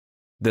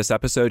This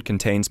episode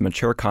contains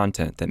mature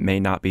content that may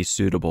not be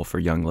suitable for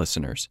young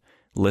listeners.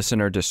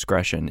 Listener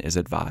discretion is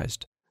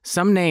advised.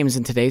 Some names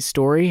in today's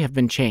story have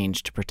been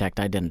changed to protect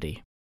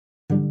identity.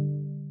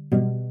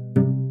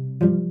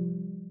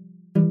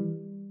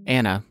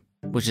 Anna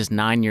was just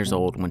 9 years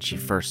old when she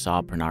first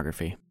saw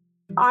pornography.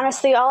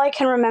 Honestly, all I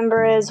can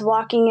remember is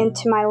walking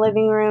into my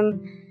living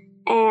room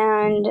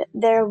and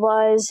there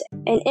was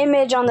an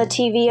image on the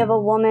TV of a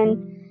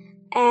woman.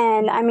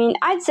 And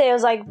I'd say it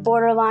was like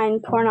borderline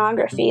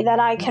pornography that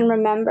I can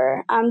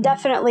remember.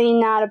 Definitely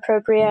not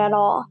appropriate at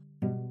all.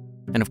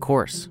 And of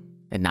course,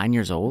 at 9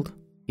 years old,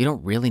 you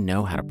don't really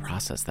know how to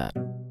process that.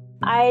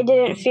 I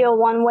didn't feel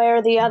one way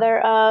or the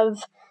other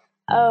of,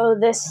 oh,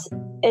 this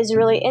is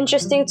really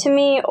interesting to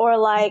me, or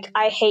like,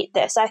 I hate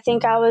this. I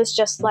think I was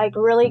just like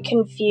really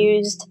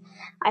confused.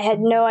 I had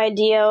no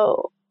idea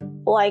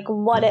like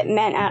what it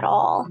meant at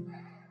all.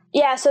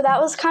 Yeah, so that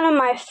was kind of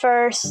my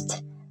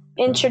first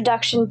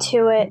introduction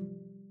to it.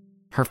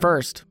 Her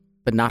first,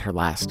 but not her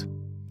last.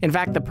 In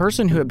fact, the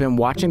person who had been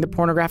watching the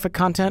pornographic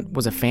content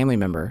was a family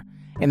member,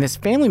 and this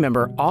family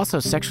member also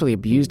sexually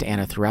abused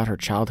Anna throughout her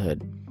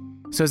childhood.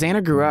 So as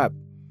Anna grew up,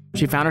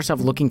 she found herself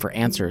looking for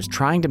answers,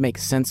 trying to make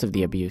sense of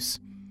the abuse.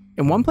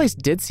 And one place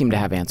did seem to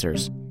have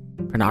answers: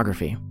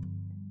 pornography.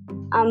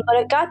 But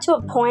it got to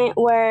a point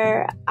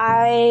where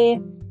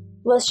I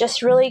was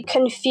just really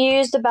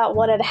confused about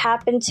what had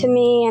happened to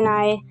me, and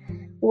I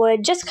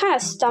would just kind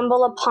of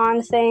stumble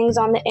upon things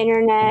on the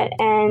internet,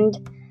 and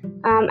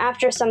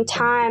after some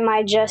time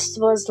I just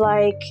was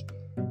like,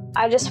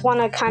 I just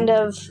want to kind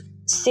of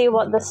see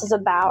what this is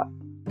about.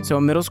 So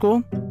in middle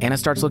school, Anna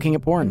starts looking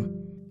at porn.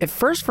 At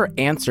first for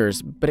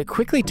answers, but it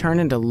quickly turned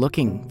into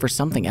looking for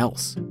something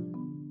else.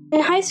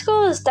 In high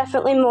school, it was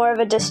definitely more of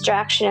a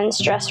distraction and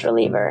stress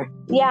reliever.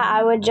 Yeah,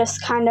 I would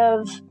just kind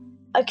of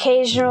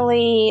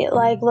occasionally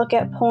like look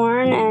at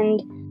porn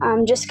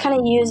and just kind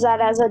of use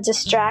that as a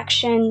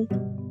distraction.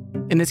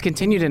 And this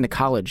continued into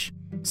college.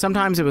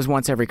 Sometimes it was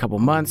once every couple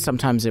months,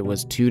 sometimes it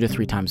was 2 to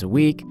 3 times a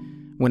week.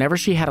 Whenever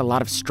she had a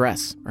lot of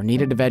stress or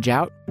needed to veg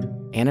out,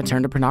 Anna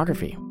turned to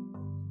pornography.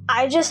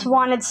 I just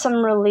wanted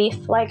some relief.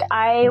 Like,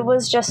 I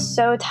was just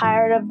so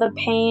tired of the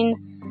pain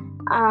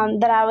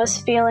that I was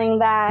feeling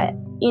that,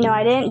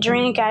 I didn't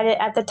drink.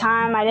 At the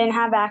time, I didn't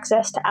have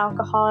access to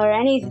alcohol or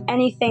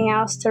anything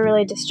else to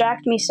really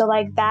distract me. So,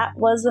 like, that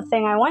was the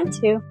thing I went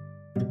to.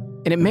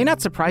 And it may not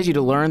surprise you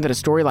to learn that a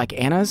story like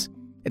Anna's,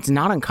 it's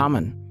not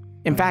uncommon.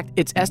 In fact,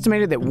 it's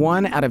estimated that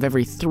 1 out of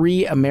every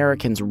 3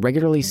 Americans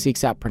regularly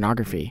seeks out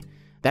pornography.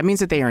 That means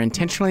that they are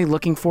intentionally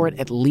looking for it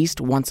at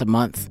least once a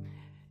month.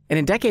 And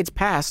in decades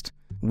past,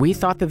 we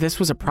thought that this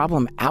was a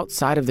problem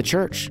outside of the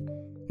church.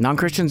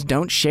 Non-Christians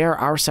don't share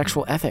our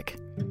sexual ethic.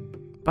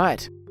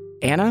 But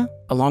Anna,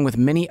 along with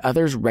many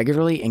others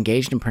regularly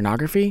engaged in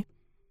pornography,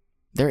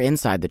 they're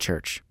inside the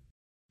church.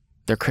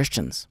 They're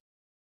Christians.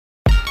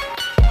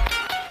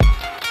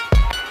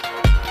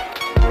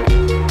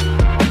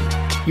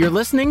 You're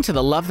listening to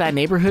the Love Thy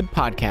Neighborhood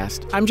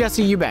podcast. I'm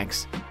Jesse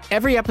Eubanks.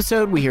 Every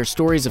episode, we hear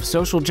stories of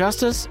social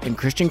justice and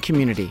Christian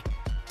community.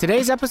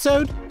 Today's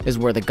episode is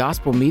Where the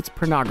Gospel Meets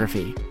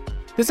Pornography.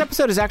 This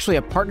episode is actually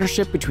a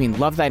partnership between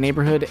Love Thy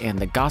Neighborhood and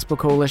the Gospel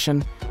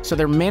Coalition, so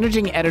their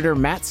managing editor,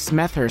 Matt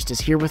Smethurst, is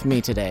here with me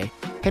today.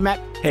 Hey,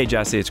 Matt. Hey,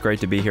 Jesse, it's great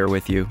to be here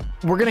with you.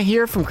 We're going to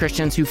hear from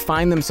Christians who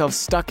find themselves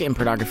stuck in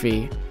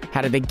pornography.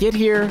 How did they get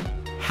here?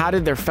 How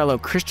did their fellow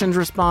Christians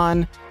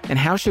respond? And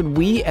how should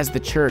we as the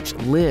church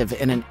live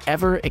in an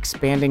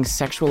ever-expanding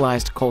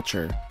sexualized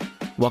culture?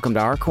 Welcome to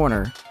our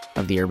corner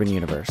of the urban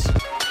universe.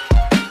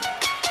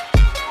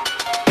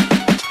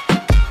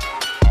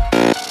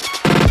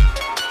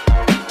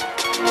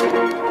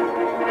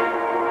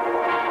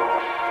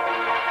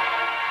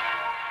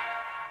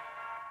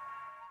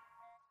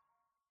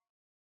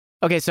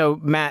 Okay, so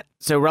Matt,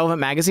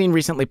 Relevant Magazine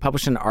recently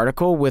published an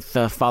article with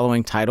the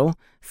following title: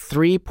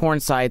 3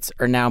 porn sites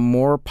are now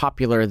more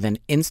popular than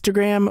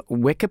Instagram,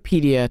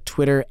 Wikipedia,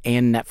 Twitter,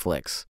 and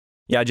Netflix.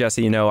 Yeah,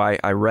 Jesse,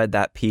 I read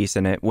that piece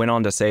and it went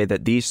on to say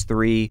that these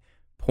 3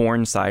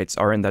 porn sites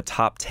are in the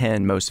top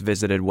 10 most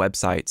visited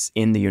websites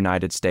in the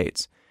United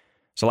States.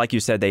 So like you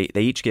said, they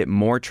each get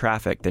more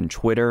traffic than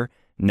Twitter,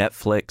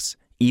 Netflix,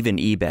 even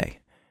eBay.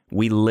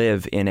 We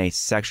live in a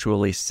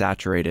sexually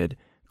saturated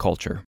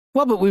culture.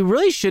 Well, but we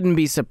really shouldn't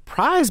be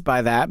surprised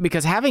by that,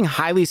 because having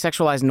highly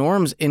sexualized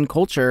norms in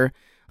culture,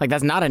 like,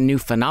 that's not a new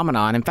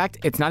phenomenon. In fact,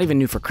 it's not even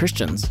new for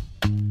Christians.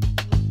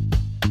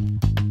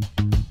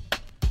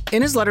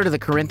 In his letter to the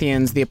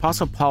Corinthians, the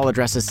Apostle Paul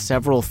addresses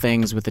several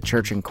things with the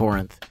church in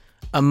Corinth,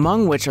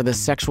 among which are the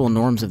sexual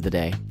norms of the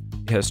day.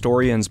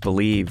 Historians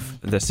believe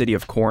the city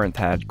of Corinth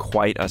had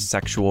quite a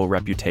sexual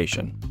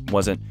reputation.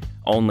 Wasn't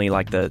only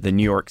like the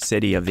New York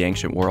City of the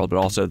ancient world, but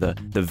also the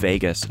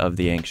Vegas of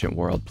the ancient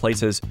world.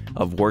 Places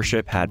of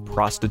worship had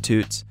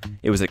prostitutes.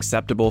 It was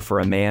acceptable for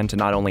a man to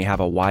not only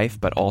have a wife,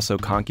 but also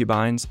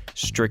concubines,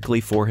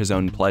 strictly for his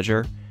own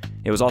pleasure.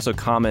 It was also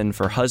common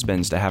for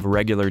husbands to have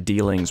regular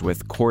dealings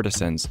with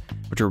courtesans,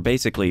 which were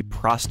basically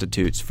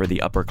prostitutes for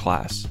the upper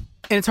class.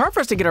 And it's hard for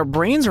us to get our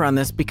brains around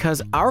this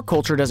because our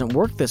culture doesn't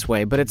work this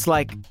way. But it's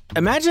like,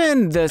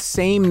 imagine the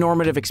same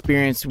normative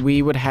experience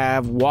we would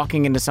have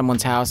walking into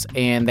someone's house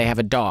and they have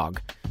a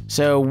dog.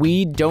 So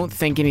we don't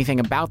think anything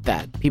about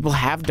that. People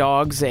have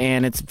dogs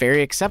and it's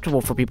very acceptable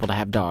for people to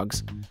have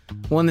dogs.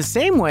 Well, in the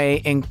same way,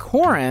 in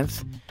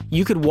Corinth,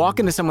 you could walk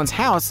into someone's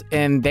house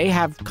and they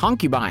have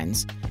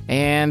concubines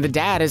and the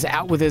dad is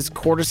out with his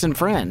courtesan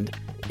friend.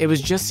 It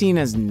was just seen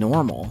as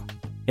normal.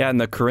 Yeah,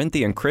 and the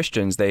Corinthian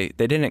Christians, they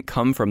didn't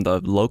come from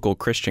the local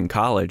Christian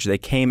college. They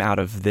came out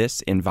of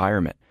this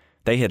environment.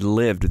 They had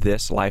lived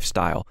this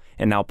lifestyle.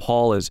 And now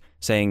Paul is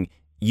saying,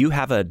 you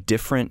have a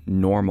different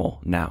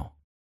normal now.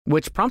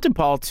 Which prompted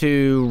Paul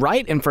to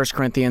write in 1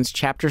 Corinthians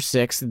chapter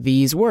 6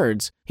 these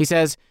words. He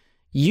says,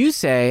 you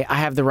say I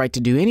have the right to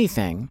do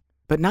anything,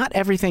 but not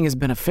everything is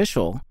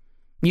beneficial.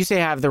 You say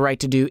I have the right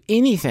to do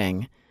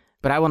anything,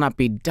 but I will not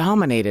be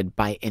dominated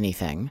by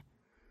anything.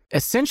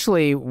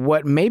 Essentially,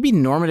 what may be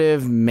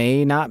normative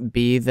may not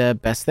be the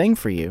best thing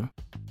for you.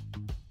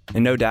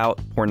 And no doubt,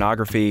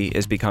 pornography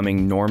is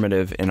becoming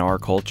normative in our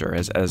culture.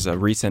 As a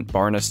recent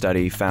Barna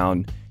study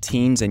found,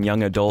 teens and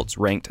young adults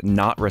ranked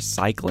not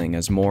recycling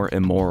as more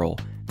immoral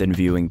than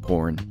viewing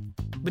porn.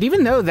 But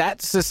even though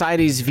that's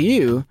society's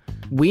view,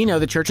 we know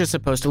the church is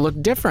supposed to look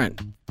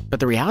different. But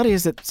the reality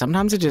is that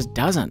sometimes it just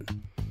doesn't.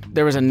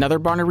 There was another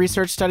Barna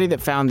research study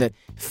that found that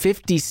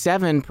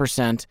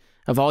 57%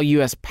 of all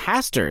U.S.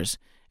 pastors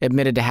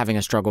admitted to having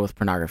a struggle with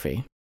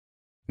pornography.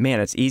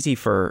 Man, it's easy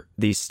for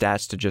these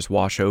stats to just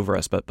wash over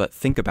us, but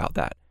think about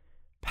that.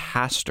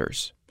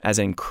 Pastors, as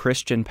in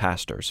Christian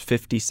pastors,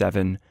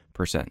 57%.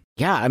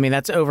 Yeah, I mean,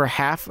 that's over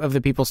half of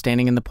the people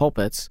standing in the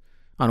pulpits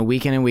on a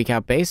week in and week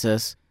out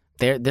basis.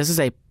 This is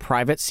a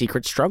private,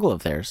 secret struggle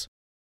of theirs.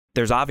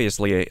 There's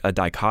obviously a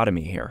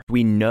dichotomy here.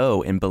 We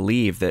know and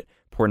believe that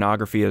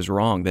pornography is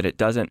wrong, that it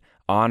doesn't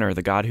honor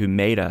the God who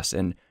made us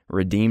and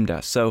redeemed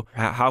us. So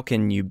how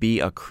can you be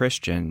a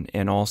Christian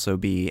and also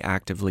be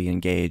actively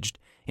engaged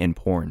in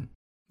porn?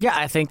 Yeah,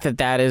 I think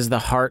that is the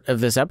heart of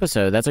this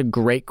episode. That's a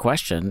great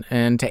question.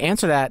 And to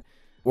answer that,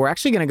 we're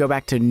actually going to go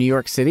back to New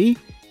York City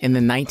in the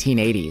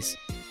 1980s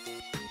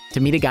to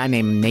meet a guy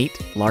named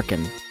Nate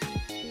Larkin.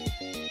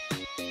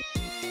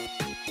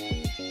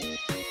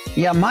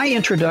 Yeah, my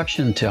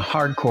introduction to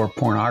hardcore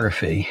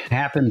pornography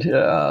happened,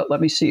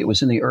 it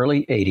was in the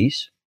early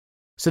 80s.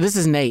 So this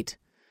is Nate.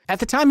 At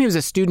the time, he was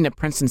a student at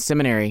Princeton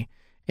Seminary,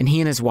 and he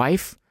and his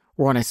wife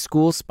were on a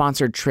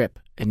school-sponsored trip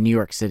in New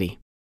York City.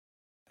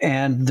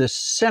 And the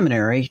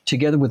seminary,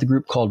 together with a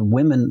group called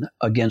Women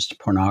Against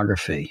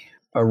Pornography,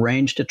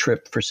 arranged a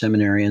trip for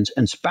seminarians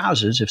and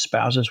spouses, if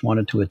spouses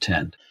wanted to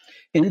attend,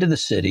 into the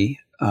city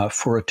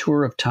for a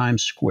tour of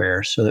Times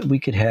Square so that we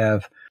could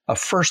have a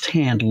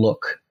firsthand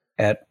look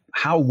at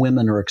how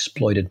women are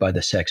exploited by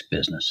the sex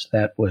business.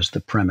 That was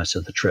the premise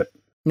of the trip.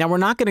 Now, we're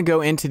not going to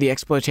go into the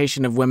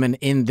exploitation of women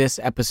in this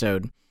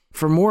episode.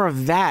 For more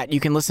of that, you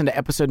can listen to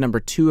episode number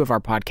 2 of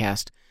our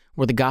podcast,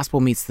 where the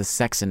gospel meets the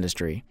sex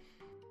industry.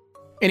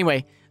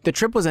 Anyway, the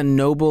trip was a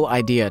noble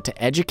idea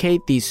to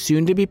educate these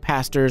soon-to-be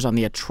pastors on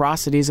the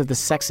atrocities of the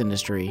sex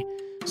industry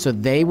so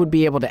they would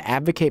be able to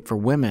advocate for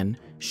women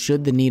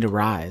should the need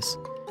arise.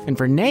 And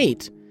for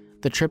Nate,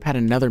 the trip had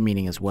another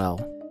meaning as well.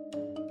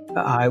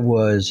 I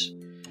was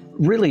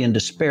really in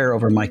despair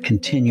over my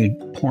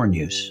continued porn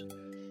use.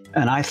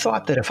 And I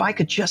thought that if I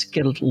could just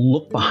get a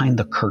look behind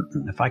the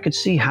curtain, if I could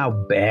see how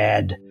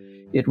bad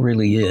it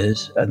really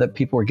is, that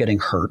people are getting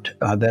hurt,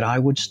 that I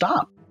would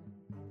stop.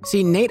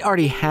 See, Nate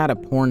already had a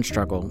porn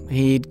struggle.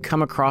 He'd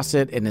come across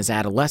it in his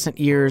adolescent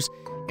years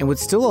and would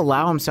still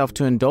allow himself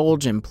to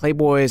indulge in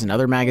Playboys and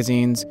other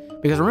magazines.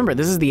 Because remember,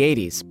 this is the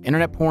 80s.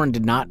 Internet porn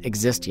did not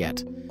exist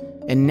yet.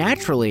 And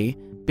naturally,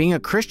 being a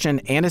Christian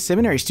and a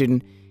seminary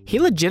student, he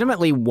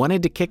legitimately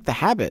wanted to kick the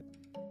habit.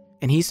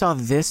 And he saw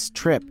this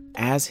trip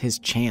as his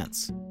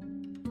chance.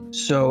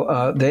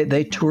 So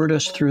they toured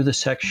us through the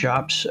sex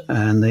shops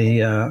and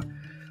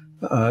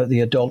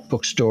the adult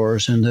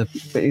bookstores and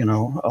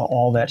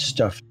all that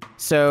stuff.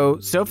 So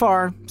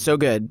far, so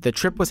good. The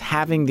trip was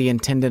having the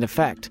intended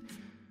effect.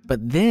 But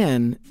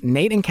then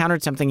Nate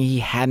encountered something he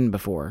hadn't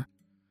before.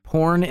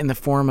 Porn in the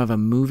form of a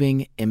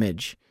moving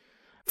image.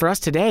 For us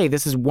today,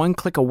 this is one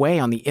click away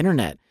on the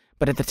internet.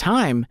 But at the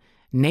time,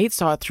 Nate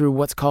saw it through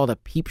what's called a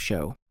peep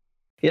show.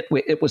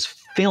 It was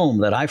film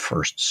that I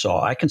first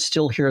saw. I can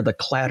still hear the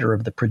clatter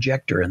of the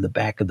projector in the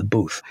back of the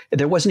booth.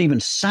 There wasn't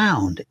even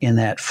sound in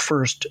that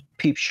first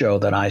peep show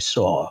that I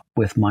saw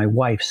with my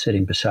wife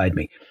sitting beside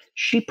me.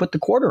 She put the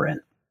quarter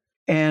in.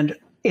 And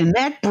in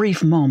that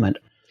brief moment,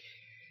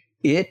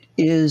 it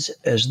is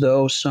as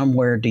though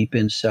somewhere deep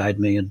inside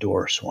me a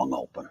door swung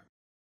open.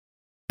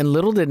 And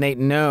little did Nate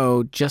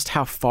know just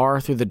how far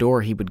through the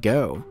door he would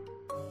go.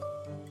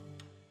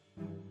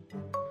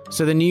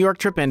 So the New York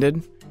trip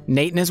ended.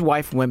 Nate and his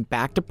wife went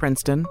back to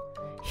Princeton.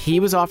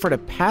 He was offered a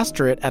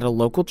pastorate at a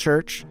local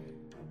church,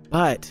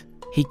 but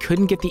he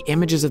couldn't get the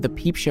images of the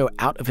peep show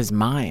out of his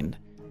mind.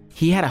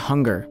 He had a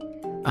hunger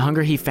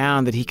he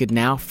found that he could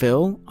now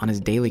fill on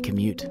his daily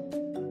commute.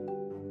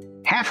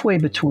 Halfway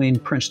between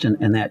Princeton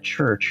and that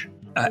church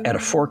at a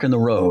fork in the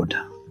road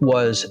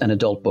was an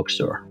adult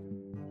bookstore.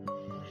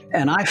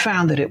 And I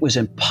found that it was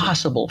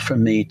impossible for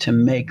me to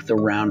make the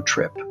round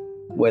trip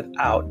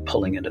without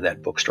pulling into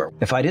that bookstore.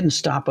 If I didn't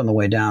stop on the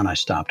way down, I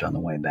stopped on the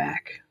way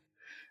back.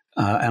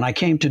 And I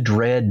came to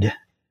dread,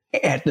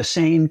 at the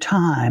same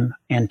time,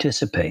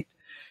 anticipate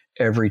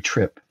every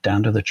trip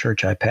down to the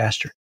church I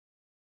pastored.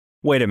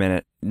 Wait a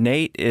minute.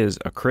 Nate is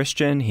a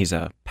Christian. He's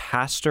a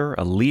pastor,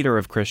 a leader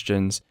of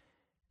Christians,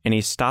 and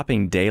he's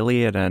stopping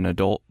daily at an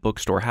adult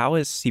bookstore. How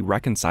is he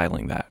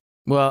reconciling that?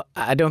 Well,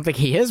 I don't think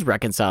he is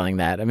reconciling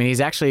that. I mean,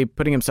 he's actually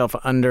putting himself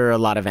under a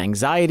lot of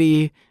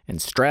anxiety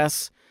and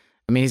stress.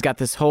 I mean, he's got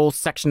this whole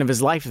section of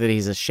his life that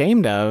he's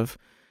ashamed of,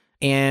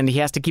 and he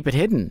has to keep it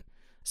hidden.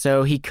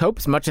 So he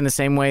copes much in the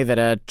same way that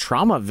a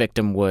trauma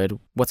victim would,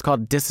 what's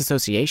called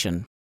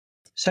disassociation.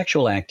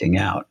 Sexual acting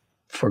out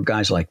for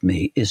guys like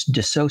me is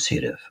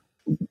dissociative.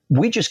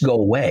 We just go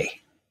away.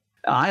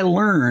 I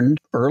learned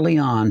early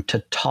on to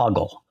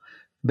toggle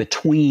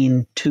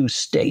between two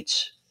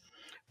states.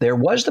 There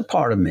was the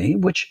part of me,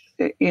 which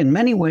in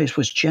many ways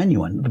was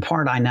genuine, the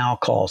part I now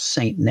call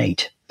Saint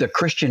Nate, the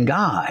Christian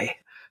guy.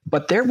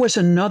 But there was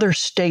another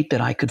state that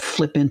I could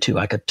flip into.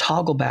 I could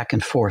toggle back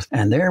and forth.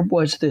 And there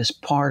was this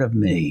part of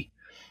me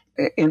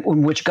in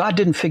which God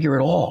didn't figure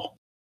at all.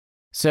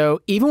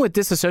 So even with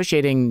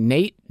disassociating,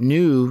 Nate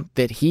knew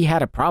that he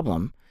had a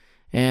problem.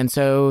 And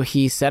so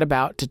he set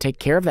about to take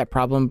care of that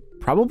problem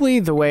probably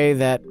the way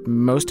that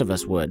most of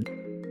us would.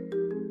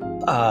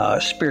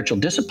 Spiritual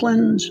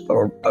disciplines,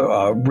 or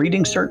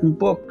reading certain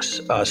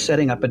books,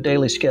 setting up a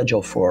daily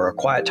schedule for a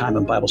quiet time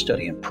in Bible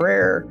study and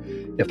prayer,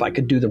 if I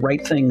could do the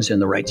right things in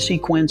the right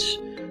sequence,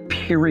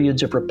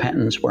 periods of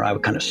repentance where I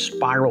would kind of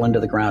spiral into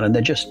the ground and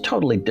then just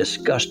totally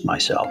disgust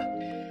myself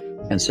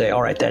and say,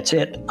 all right, that's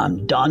it,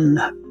 I'm done.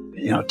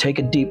 Take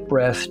a deep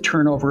breath,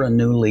 turn over a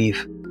new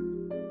leaf.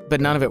 But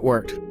none of it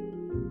worked.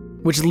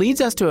 Which leads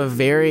us to a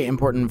very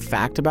important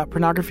fact about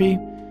pornography.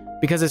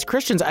 Because as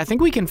Christians, I think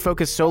we can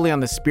focus solely on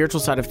the spiritual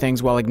side of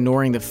things while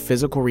ignoring the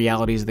physical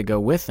realities that go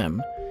with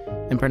them.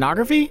 In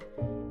pornography,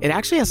 it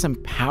actually has some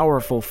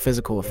powerful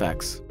physical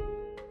effects.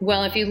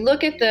 Well, if you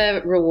look at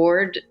the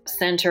reward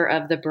center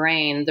of the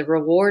brain, the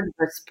reward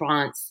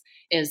response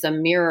is a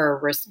mirror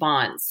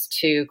response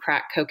to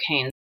crack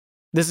cocaine.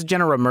 This is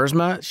Jenna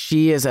Ramersma.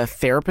 She is a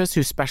therapist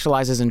who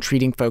specializes in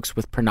treating folks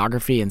with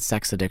pornography and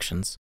sex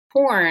addictions.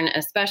 Porn,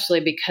 especially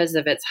because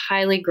of its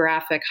highly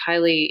graphic,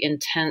 highly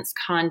intense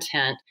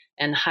content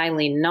and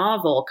highly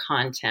novel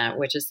content,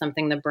 which is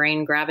something the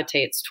brain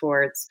gravitates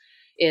towards,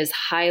 is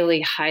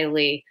highly,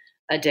 highly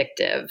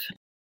addictive.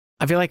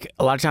 I feel like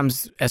a lot of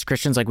times as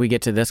Christians, we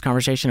get to this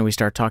conversation and we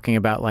start talking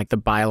about the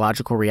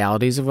biological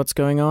realities of what's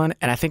going on.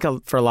 And I think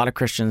for a lot of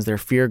Christians, their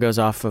fear goes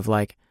off of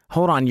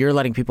hold on, you're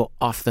letting people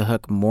off the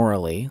hook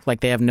morally.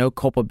 They have no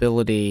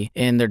culpability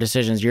in their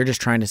decisions. You're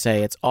just trying to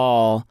say it's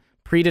all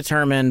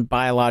predetermined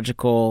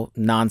biological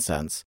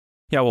nonsense.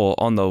 Yeah, well,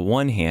 on the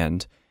one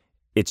hand,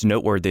 it's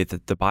noteworthy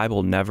that the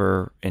Bible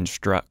never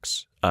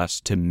instructs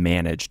us to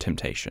manage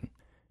temptation.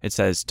 It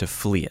says to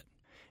flee it.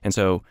 And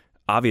so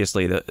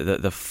obviously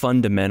the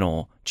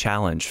fundamental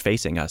challenge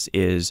facing us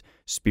is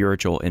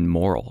spiritual and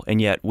moral. And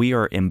yet we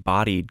are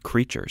embodied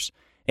creatures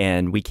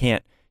and we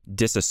can't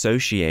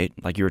disassociate,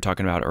 like you were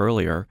talking about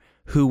earlier,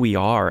 who we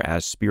are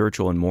as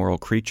spiritual and moral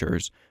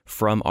creatures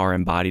from our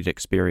embodied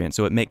experience.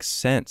 So it makes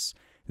sense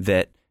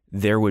that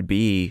there would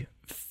be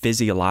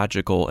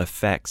physiological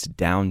effects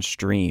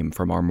downstream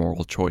from our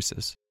moral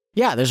choices.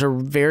 Yeah, there's a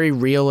very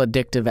real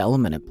addictive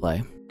element at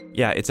play.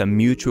 Yeah, it's a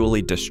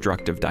mutually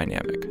destructive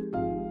dynamic.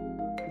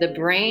 The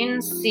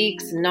brain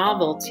seeks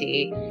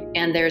novelty,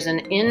 and there's an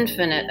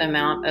infinite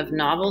amount of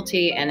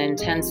novelty and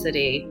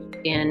intensity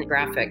in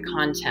graphic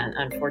content,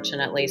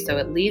 unfortunately. So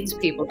it leads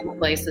people to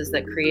places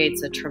that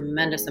creates a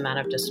tremendous amount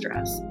of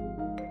distress.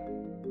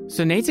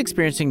 So Nate's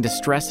experiencing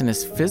distress in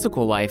his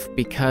physical life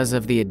because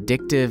of the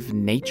addictive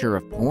nature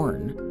of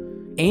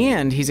porn.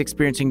 And he's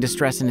experiencing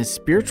distress in his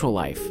spiritual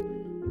life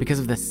because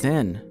of the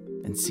sin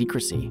and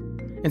secrecy.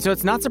 And so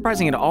it's not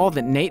surprising at all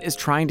that Nate is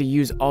trying to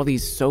use all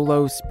these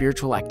solo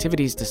spiritual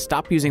activities to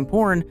stop using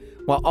porn,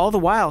 while all the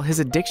while his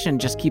addiction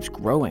just keeps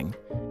growing.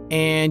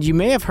 And you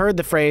may have heard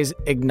the phrase,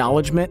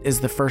 acknowledgement is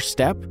the first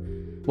step.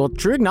 Well,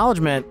 true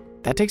acknowledgement,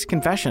 that takes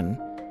confession.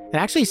 And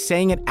actually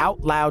saying it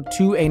out loud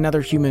to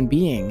another human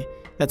being.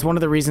 That's one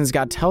of the reasons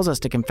God tells us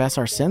to confess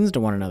our sins to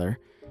one another.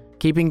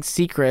 Keeping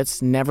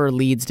secrets never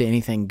leads to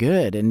anything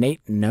good, and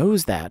Nate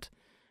knows that.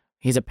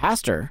 He's a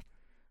pastor.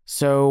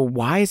 So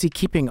why is he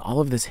keeping all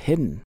of this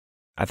hidden?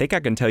 I think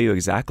I can tell you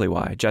exactly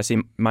why.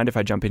 Jesse, mind if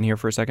I jump in here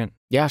for a second?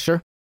 Yeah,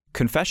 sure.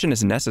 Confession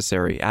is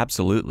necessary,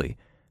 absolutely.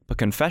 But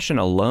confession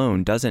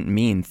alone doesn't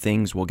mean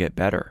things will get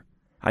better.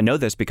 I know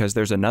this because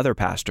there's another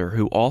pastor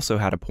who also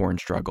had a porn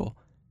struggle,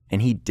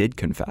 and he did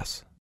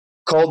confess.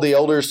 Called the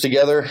elders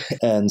together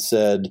and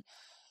said,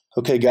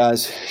 okay,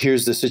 guys,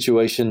 here's the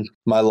situation.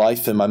 My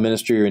life and my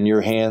ministry are in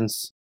your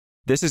hands.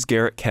 This is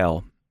Garrett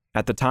Kell.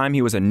 At the time,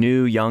 he was a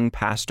new young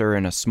pastor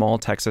in a small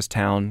Texas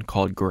town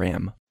called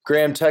Graham.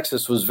 Graham,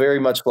 Texas was very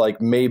much like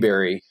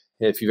Mayberry,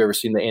 if you've ever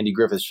seen the Andy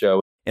Griffith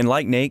Show. And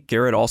like Nate,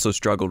 Garrett also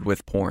struggled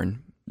with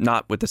porn.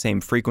 Not with the same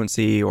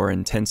frequency or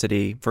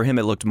intensity. For him,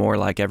 it looked more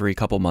like every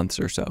couple months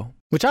or so.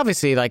 Which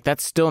obviously,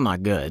 that's still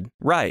not good.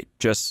 Right,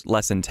 just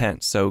less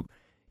intense. So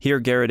here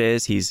Garrett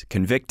is, he's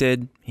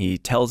convicted. He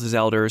tells his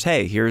elders,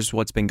 hey, here's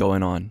what's been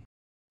going on.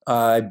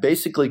 I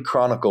basically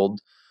chronicled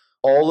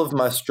all of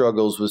my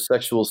struggles with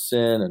sexual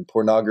sin and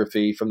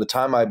pornography from the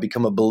time I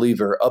become a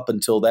believer up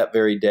until that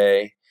very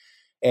day,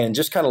 and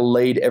just kind of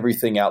laid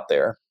everything out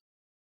there.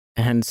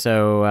 And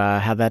so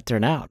how'd that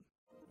turn out?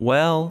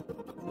 Well,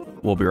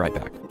 we'll be right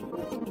back.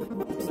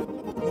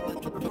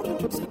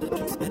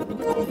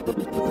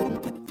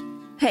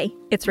 Hey,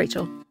 it's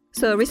Rachel.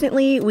 So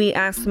recently we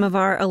asked some of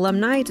our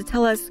alumni to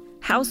tell us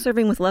how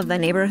serving with Love Thy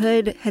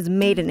Neighborhood has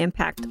made an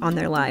impact on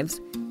their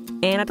lives.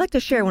 And I'd like to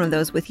share one of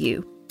those with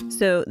you.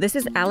 So this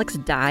is Alex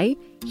Dye.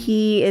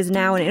 He is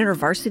now an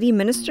InterVarsity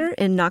minister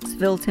in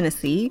Knoxville,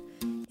 Tennessee.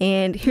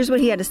 And here's what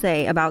he had to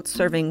say about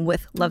serving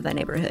with Love Thy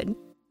Neighborhood.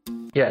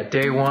 Yeah,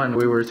 day one,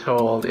 we were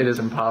told it is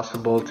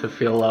impossible to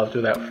feel loved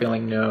without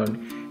feeling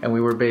known. And we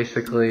were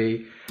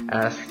basically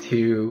asked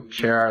to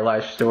share our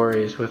life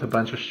stories with a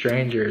bunch of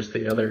strangers,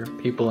 the other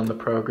people in the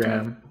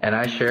program. And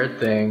I shared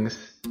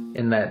things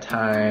in that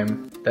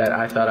time that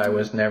I thought I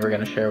was never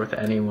going to share with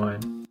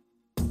anyone.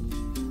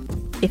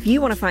 If you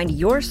want to find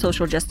your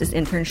social justice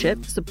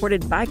internship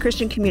supported by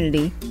Christian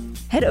Community,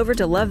 head over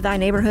to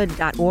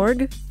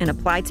lovethyneighborhood.org and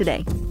apply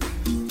today.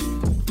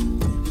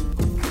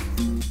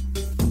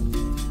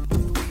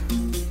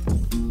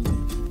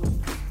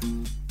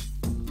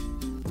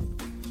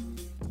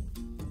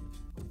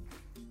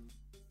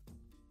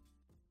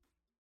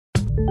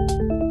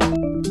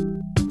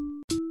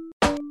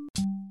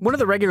 One of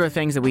the regular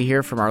things that we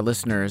hear from our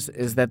listeners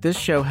is that this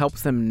show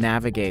helps them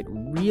navigate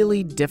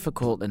really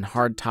difficult and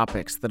hard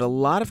topics that a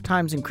lot of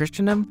times in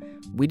Christendom,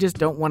 we just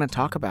don't want to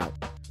talk about.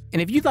 And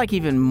if you'd like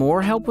even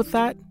more help with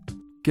that,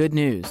 good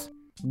news.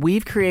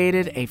 We've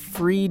created a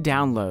free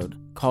download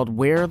called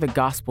Where the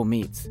Gospel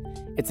Meets.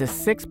 It's a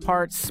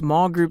 6-part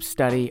small group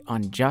study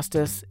on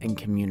justice and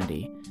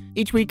community.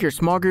 Each week, your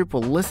small group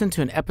will listen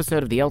to an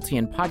episode of the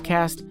LTN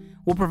podcast.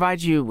 We'll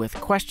provide you with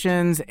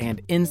questions and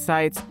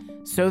insights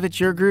so that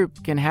your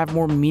group can have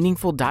more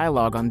meaningful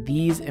dialogue on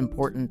these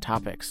important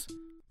topics.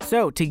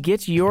 So, to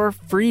get your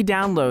free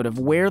download of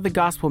Where the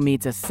Gospel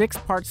Meets, a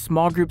 6-part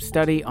small group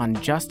study on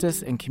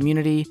justice and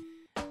community,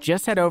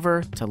 just head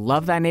over to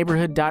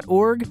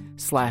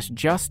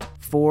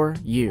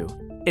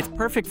lovethyneighborhood.org/just4you. It's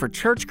perfect for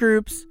church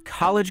groups,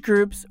 college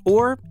groups,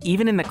 or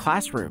even in the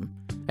classroom.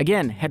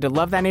 Again, head to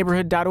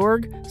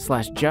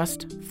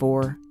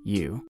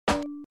lovethyneighborhood.org/just4you.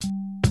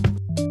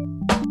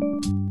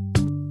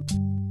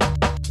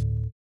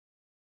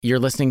 You're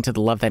listening to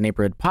the Love Thy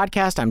Neighborhood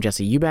podcast. I'm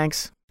Jesse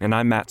Eubanks. And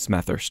I'm Matt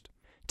Smethurst.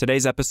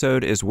 Today's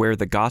episode is Where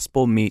the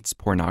Gospel Meets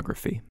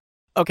Pornography.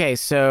 Okay,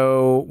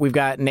 so we've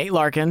got Nate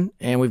Larkin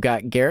and we've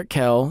got Garrett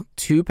Kell,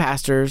 2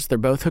 pastors. They're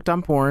both hooked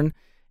on porn.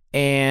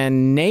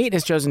 And Nate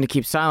has chosen to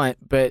keep silent,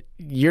 but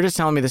you're just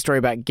telling me the story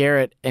about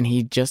Garrett, and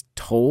he just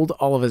told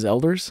all of his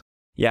elders?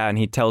 Yeah, and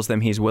he tells them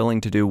he's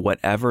willing to do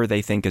whatever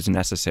they think is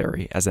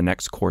necessary as a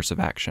next course of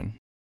action.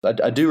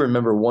 I do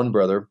remember one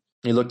brother.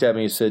 He looked at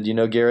me and said,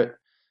 Garrett,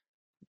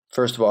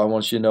 first of all, I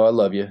want you to know I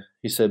love you.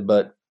 He said,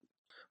 but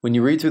when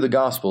you read through the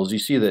Gospels, you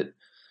see that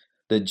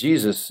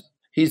Jesus,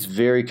 he's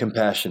very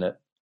compassionate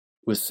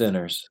with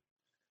sinners,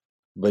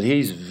 but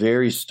he's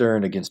very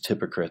stern against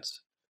hypocrites.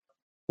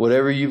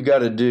 Whatever you've got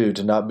to do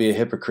to not be a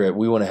hypocrite,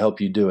 we want to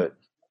help you do it.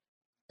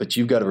 But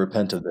you've got to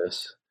repent of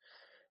this.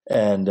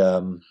 And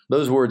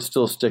those words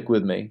still stick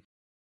with me.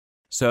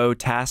 So,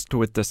 tasked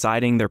with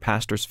deciding their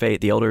pastor's fate,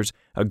 the elders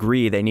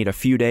agree they need a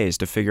few days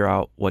to figure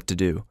out what to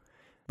do.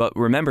 But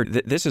remember,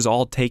 this is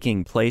all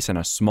taking place in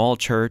a small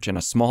church in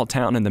a small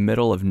town in the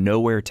middle of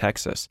nowhere,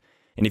 Texas.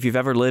 And if you've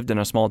ever lived in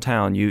a small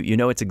town, you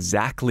know it's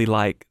exactly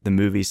like the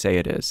movies say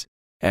it is.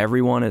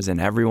 Everyone is in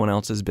everyone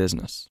else's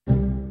business.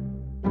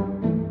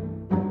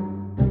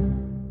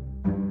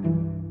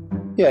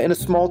 Yeah, in a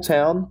small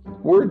town,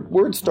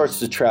 word starts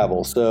to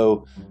travel.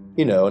 So,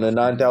 in a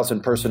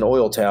 9,000 person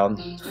oil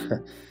town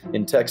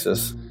in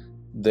Texas,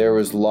 there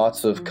was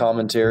lots of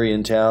commentary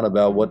in town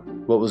about what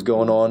was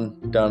going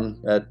on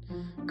down at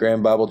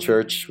Grand Bible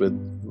Church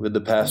with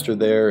the pastor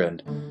there,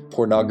 and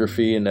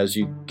pornography. And as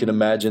you can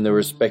imagine, there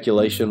was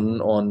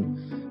speculation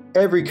on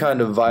every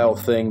kind of vile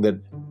thing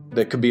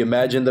that could be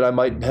imagined that I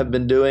might have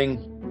been doing.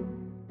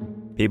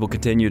 People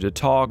continue to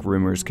talk,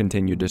 rumors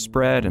continue to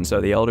spread, and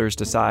so the elders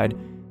decide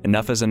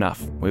enough is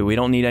enough. We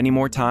don't need any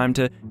more time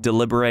to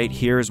deliberate.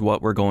 Here's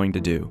what we're going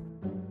to do.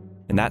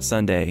 And that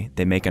Sunday,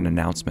 they make an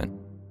announcement.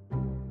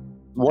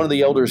 One of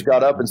the elders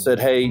got up and said,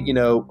 hey,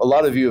 a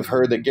lot of you have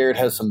heard that Garrett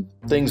has some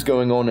things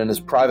going on in his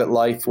private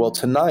life. Well,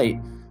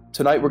 tonight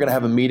we're going to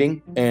have a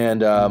meeting,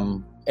 and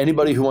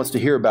anybody who wants to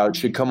hear about it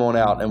should come on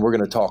out, and we're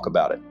going to talk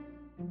about it.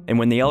 And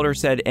when the elder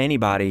said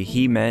anybody,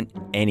 he meant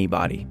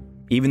anybody.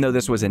 Even though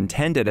this was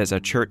intended as a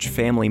church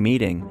family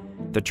meeting,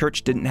 the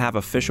church didn't have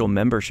official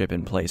membership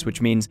in place,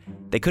 which means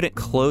they couldn't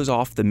close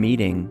off the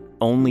meeting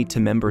only to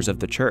members of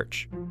the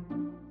church.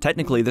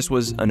 Technically, this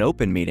was an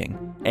open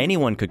meeting.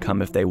 Anyone could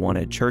come if they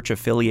wanted, church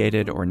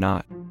affiliated or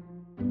not.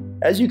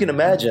 As you can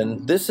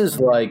imagine, this is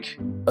like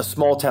a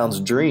small town's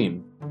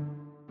dream.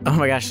 Oh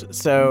my gosh.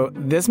 So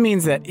this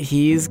means that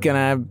he's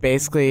gonna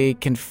basically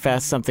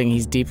confess something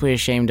he's deeply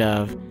ashamed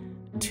of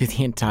to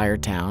the entire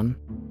town.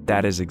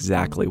 That is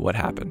exactly what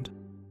happened.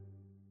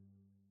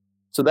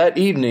 So that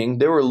evening,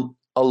 there were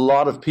a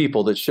lot of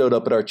people that showed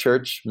up at our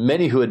church,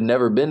 many who had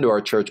never been to our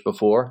church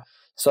before,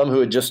 some who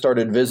had just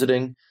started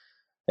visiting,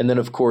 and then,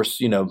 of course,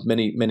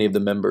 many of the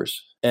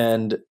members.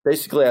 And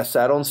basically, I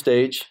sat on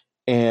stage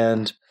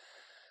and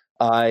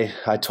I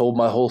told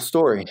my whole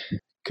story,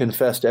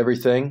 confessed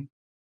everything.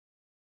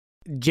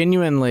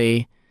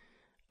 Genuinely,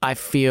 I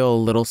feel a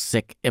little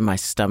sick in my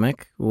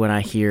stomach when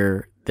I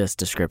hear this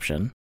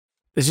description.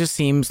 This just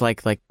seems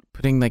like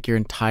putting your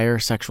entire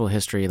sexual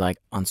history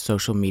on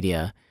social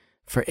media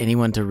for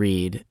anyone to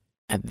read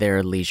at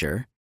their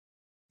leisure.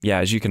 Yeah,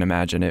 as you can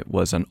imagine, it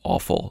was an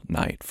awful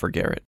night for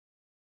Garrett.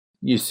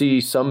 You see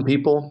some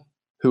people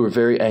who are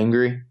very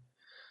angry.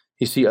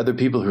 You see other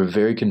people who are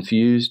very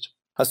confused.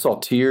 I saw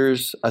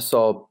tears. I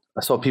saw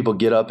people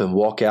get up and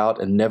walk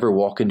out and never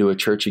walk into a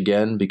church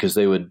again because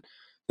they would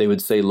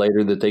say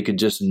later that they could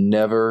just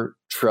never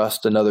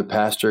trust another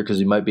pastor because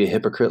he might be a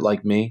hypocrite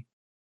like me.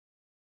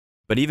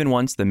 But even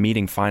once the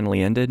meeting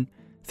finally ended,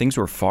 things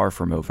were far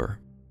from over.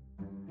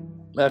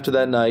 After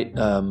that night,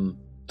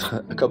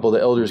 a couple of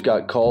the elders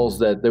got calls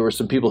that there were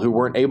some people who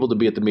weren't able to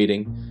be at the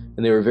meeting,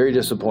 and they were very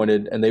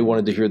disappointed, and they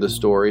wanted to hear the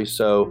story.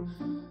 So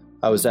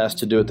I was asked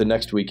to do it the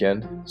next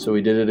weekend, so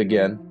we did it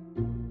again.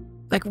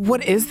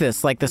 What is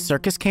this? The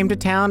circus came to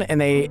town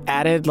and they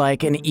added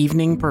an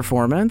evening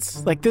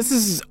performance? This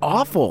is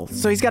awful.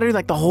 So he's got to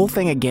do the whole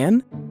thing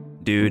again?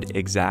 Dude,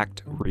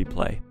 exact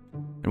replay.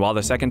 And while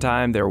the second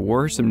time there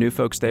were some new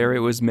folks there, it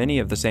was many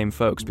of the same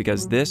folks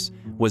because this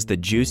was the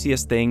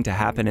juiciest thing to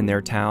happen in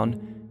their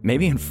town,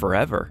 maybe in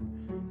forever.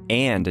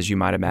 And as you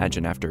might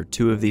imagine, after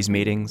 2 of these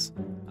meetings,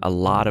 a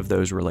lot of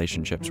those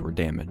relationships were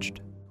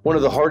damaged. One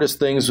of the hardest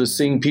things was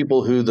seeing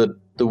people who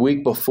the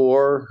week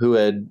before who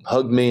had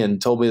hugged me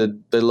and told me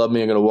that they loved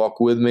me and going to walk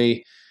with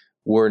me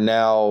were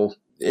now,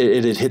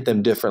 it had hit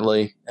them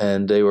differently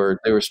and they were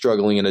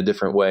struggling in a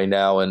different way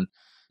now. And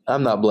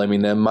I'm not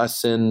blaming them. My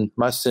sin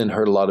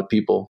hurt a lot of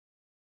people.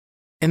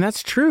 And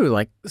that's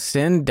true.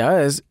 Sin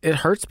it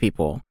hurts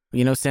people.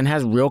 Sin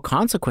has real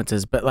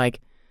consequences, but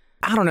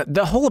I don't know.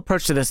 The whole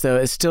approach to this though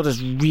is still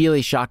just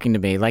really shocking to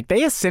me.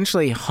 They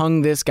essentially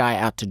hung this guy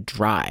out to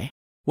dry.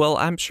 Well,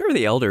 I'm sure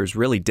the elders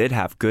really did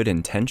have good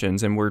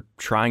intentions and were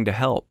trying to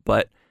help,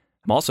 but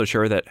I'm also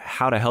sure that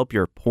how to help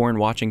your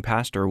porn-watching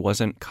pastor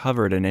wasn't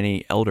covered in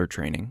any elder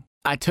training.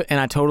 I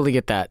totally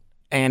get that.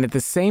 And at the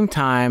same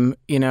time,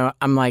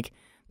 I'm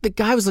the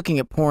guy was looking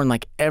at porn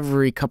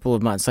every couple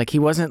of months. He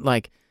wasn't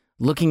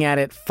looking at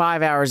it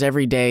 5 hours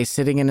every day,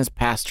 sitting in his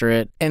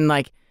pastorate, and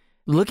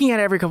looking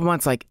at it every couple of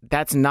months.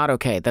 That's not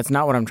okay. That's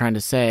not what I'm trying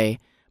to say.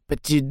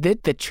 But dude,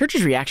 the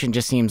church's reaction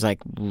just seems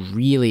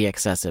really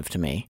excessive to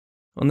me.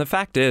 Well, and the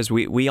fact is,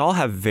 we all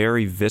have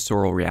very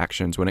visceral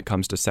reactions when it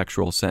comes to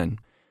sexual sin.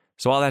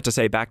 So all that to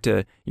say, back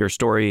to your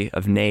story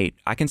of Nate,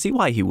 I can see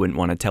why he wouldn't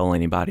want to tell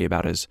anybody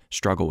about his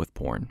struggle with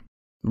porn.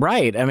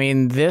 Right. I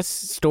mean, this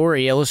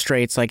story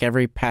illustrates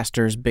every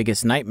pastor's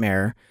biggest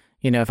nightmare.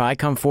 If I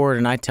come forward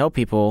and I tell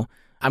people,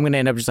 I'm going to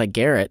end up just like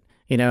Garrett,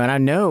 and I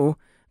know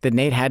that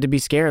Nate had to be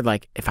scared.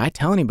 If I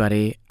tell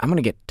anybody, I'm going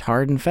to get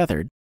tarred and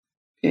feathered.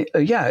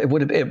 Yeah, it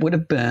would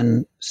have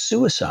been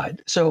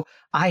suicide. So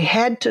I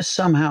had to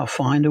somehow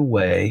find a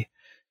way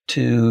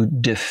to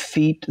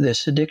defeat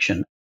this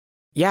addiction.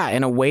 Yeah,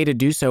 and a way to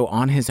do so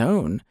on his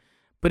own.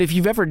 But if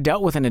you've ever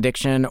dealt with an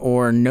addiction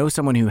or know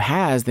someone who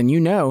has,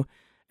 then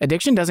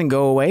addiction doesn't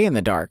go away in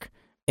the dark.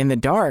 In the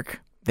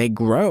dark, they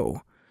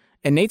grow.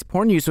 And Nate's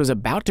porn use was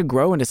about to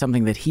grow into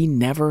something that he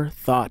never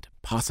thought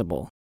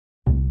possible.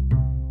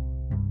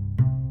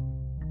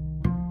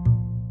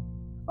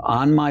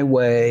 On my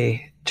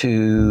way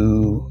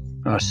to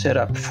set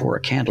up for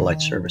a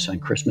candlelight service on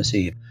Christmas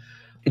Eve,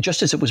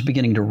 just as it was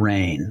beginning to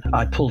rain,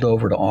 I pulled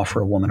over to offer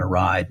a woman a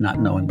ride, not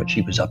knowing what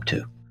she was up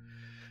to.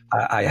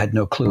 I had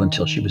no clue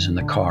until she was in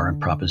the car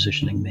and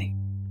propositioning me.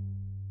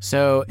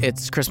 So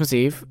it's Christmas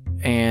Eve,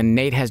 and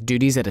Nate has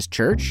duties at his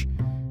church,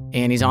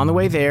 and he's on the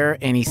way there,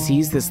 and he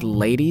sees this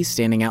lady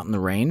standing out in the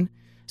rain.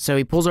 So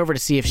he pulls over to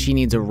see if she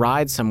needs a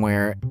ride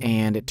somewhere,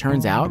 and it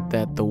turns out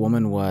that the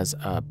woman was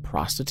a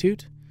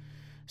prostitute.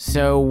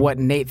 So what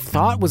Nate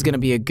thought was going to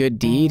be a good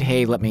deed,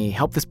 hey, let me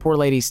help this poor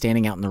lady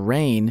standing out in the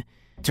rain,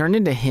 turned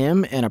into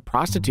him and a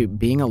prostitute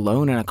being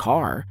alone in a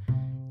car.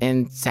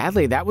 And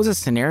sadly, that was a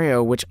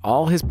scenario which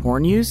all his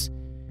porn use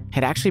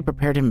had actually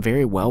prepared him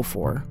very well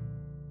for.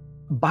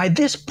 By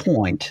this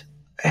point,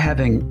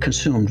 having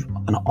consumed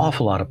an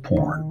awful lot of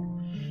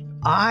porn,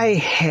 I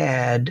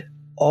had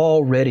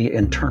already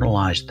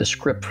internalized the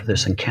script for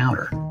this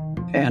encounter.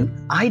 And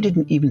I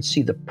didn't even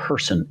see the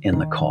person in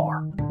the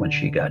car when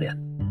she got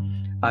in.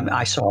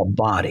 I saw a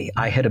body.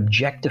 I had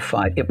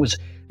objectified.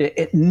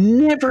 It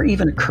never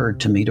even occurred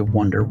to me to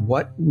wonder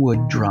what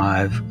would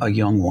drive a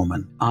young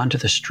woman onto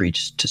the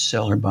streets to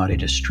sell her body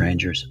to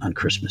strangers on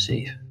Christmas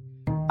Eve.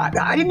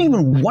 I didn't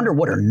even wonder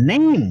what her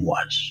name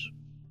was.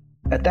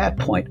 At that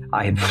point,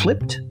 I had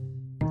flipped.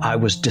 I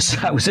was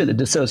in a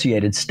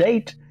dissociated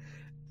state,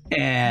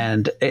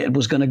 and it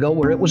was going to go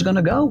where it was going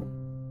to go.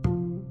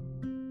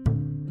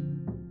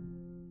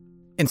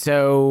 And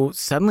so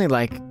suddenly,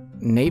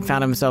 Nate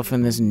found himself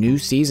in this new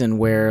season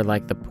where,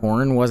 the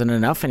porn wasn't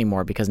enough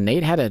anymore because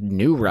Nate had a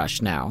new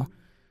rush now.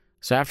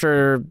 So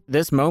after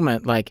this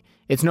moment,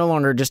 it's no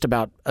longer just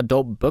about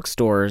adult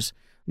bookstores.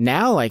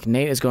 Now,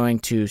 Nate is going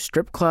to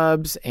strip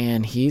clubs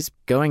and he's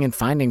going and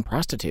finding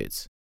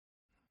prostitutes.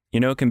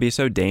 It can be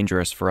so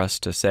dangerous for us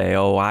to say,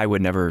 oh, I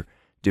would never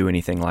do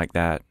anything like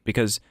that,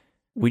 because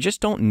we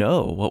just don't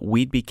know what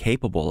we'd be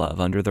capable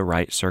of under the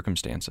right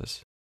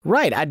circumstances.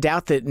 Right. I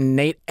doubt that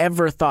Nate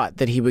ever thought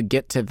that he would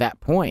get to that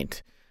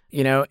point,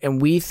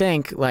 and we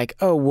think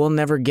oh, we'll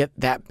never get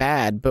that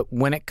bad. But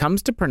when it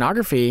comes to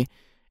pornography,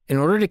 in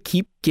order to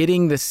keep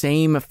getting the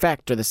same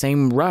effect or the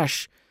same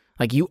rush,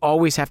 you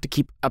always have to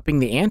keep upping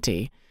the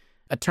ante,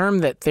 a term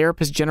that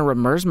therapist Jenna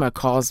Remersma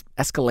calls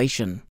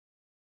escalation.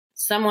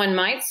 Someone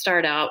might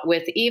start out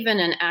with even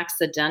an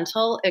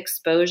accidental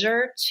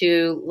exposure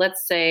to,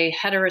 let's say,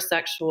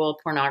 heterosexual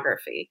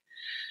pornography.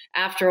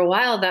 After a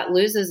while, that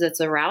loses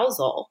its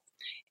arousal,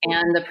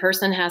 and the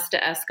person has to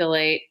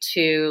escalate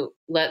to,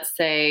 let's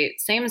say,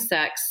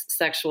 same-sex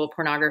sexual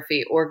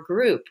pornography or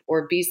group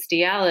or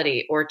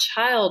bestiality or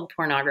child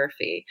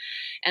pornography.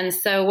 And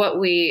so what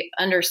we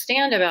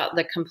understand about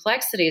the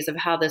complexities of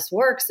how this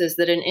works is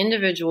that an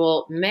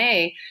individual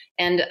may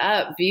end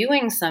up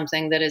viewing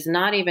something that is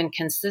not even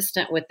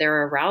consistent with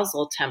their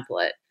arousal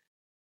template.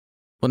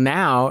 Well,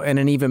 now, in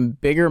an even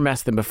bigger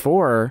mess than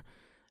before,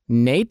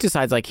 Nate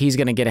decides he's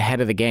going to get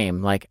ahead of the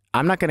game.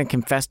 I'm not going to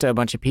confess to a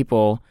bunch of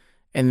people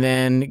and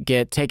then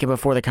get taken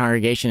before the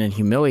congregation and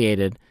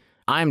humiliated.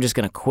 I'm just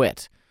going to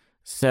quit.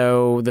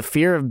 So the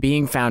fear of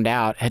being found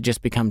out had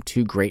just become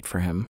too great for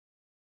him.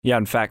 Yeah,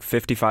 in fact,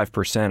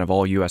 55% of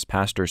all U.S.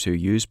 pastors who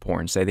use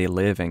porn say they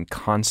live in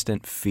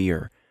constant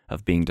fear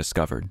of being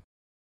discovered.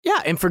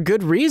 Yeah, and for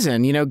good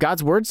reason.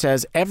 God's word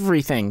says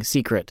everything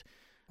secret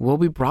will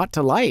be brought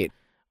to light.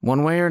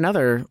 One way or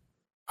another,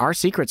 our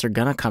secrets are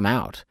going to come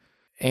out.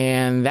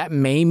 And that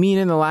may mean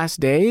in the last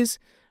days,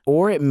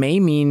 or it may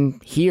mean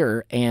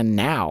here and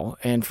now.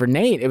 And for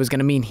Nate, it was going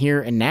to mean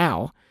here and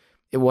now.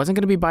 It wasn't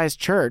going to be by his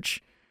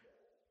church,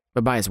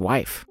 but by his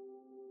wife.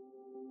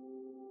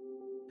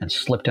 And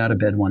slipped out of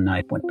bed one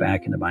night, went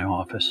back into my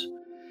office,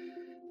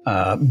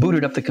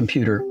 booted up the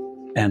computer,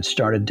 and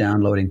started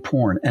downloading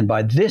porn. And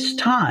by this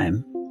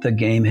time, the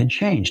game had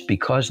changed,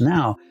 because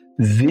now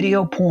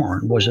video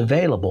porn was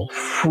available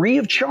free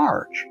of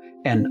charge,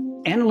 and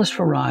endless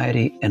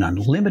variety and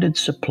unlimited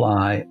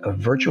supply of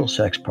virtual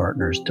sex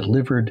partners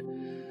delivered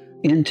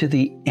into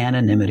the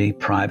anonymity,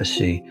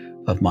 privacy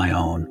of my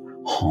own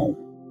home.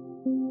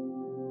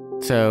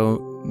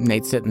 So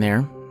Nate's sitting there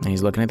and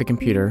he's looking at the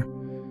computer.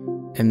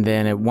 And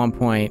then at one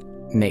point,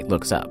 Nate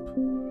looks up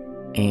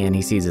and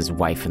he sees his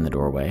wife in the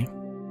doorway.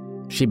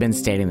 She'd been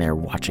standing there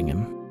watching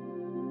him.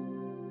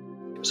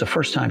 It was the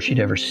first time she'd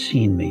ever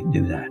seen me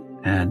do that.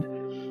 And,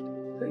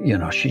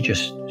 she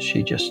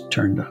just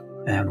turned up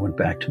and went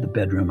back to the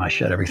bedroom. I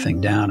shut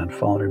everything down and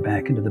followed her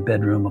back into the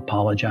bedroom,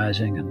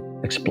 apologizing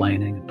and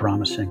explaining and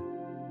promising.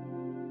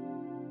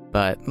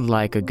 But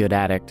like a good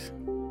addict,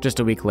 just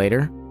a week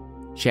later,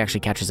 she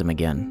actually catches him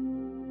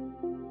again.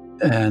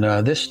 And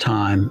this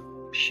time,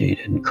 she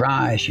didn't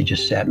cry. She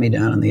just sat me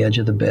down on the edge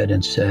of the bed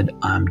and said,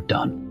 "I'm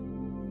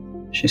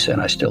done." She said,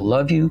 "I still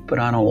love you, but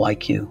I don't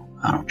like you.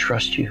 I don't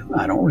trust you.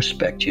 I don't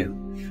respect you.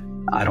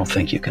 I don't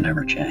think you can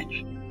ever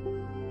change."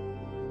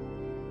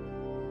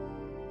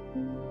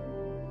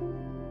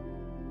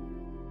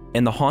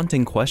 And the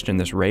haunting question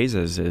this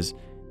raises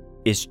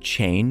is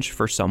change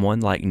for someone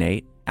like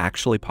Nate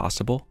actually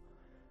possible?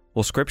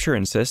 Well, Scripture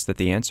insists that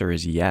the answer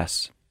is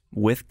yes.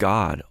 With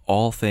God,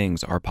 all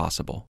things are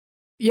possible.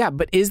 Yeah,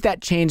 but is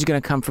that change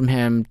going to come from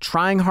him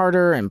trying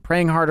harder and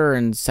praying harder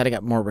and setting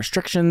up more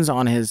restrictions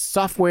on his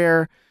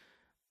software?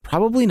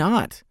 Probably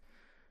not.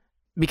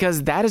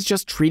 Because that is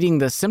just treating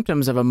the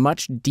symptoms of a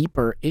much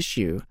deeper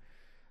issue.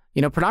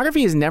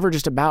 Pornography is never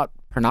just about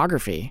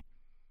pornography.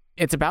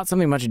 It's about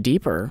something much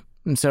deeper.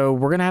 And so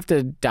we're going to have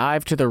to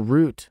dive to the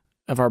root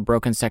of our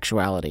broken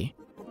sexuality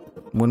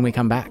when we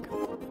come back.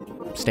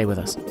 Stay with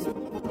us.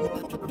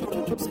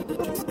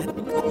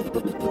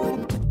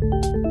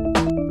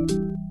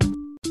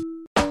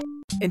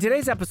 In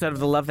today's episode of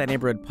the Love Thy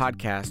Neighborhood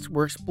podcast,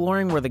 we're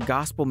exploring where the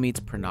gospel meets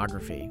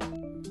pornography.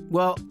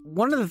 Well,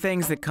 one of the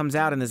things that comes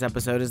out in this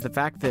episode is the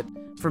fact that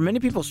for many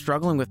people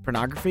struggling with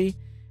pornography,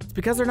 it's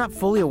because they're not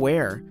fully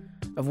aware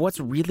of what's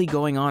really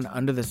going on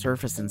under the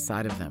surface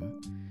inside of them.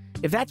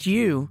 If that's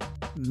you,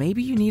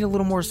 maybe you need a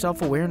little more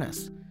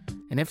self-awareness.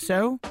 And if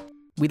so,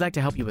 we'd like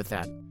to help you with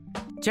that.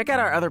 Check out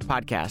our other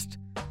podcast,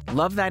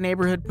 Love Thy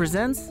Neighborhood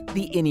presents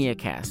the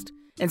Enneacast,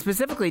 And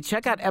specifically,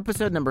 check out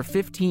episode number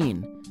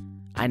 15,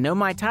 I Know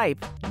My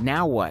Type,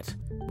 Now What?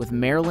 With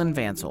Marilyn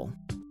Vancil.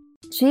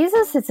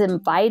 Jesus is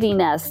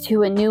inviting us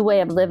to a new way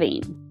of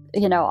living.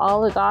 You know,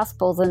 all the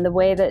Gospels and the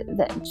way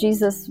that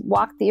Jesus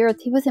walked the earth,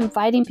 he was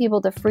inviting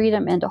people to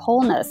freedom and to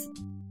wholeness.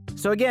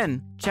 So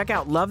again, check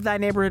out Love Thy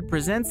Neighborhood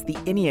Presents the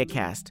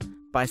Enneacast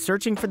by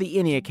searching for the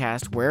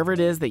Enneacast wherever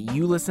it is that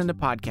you listen to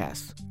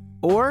podcasts,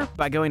 or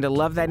by going to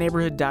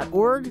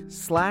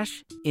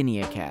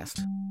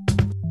lovethyneighborhood.org/Enneacast.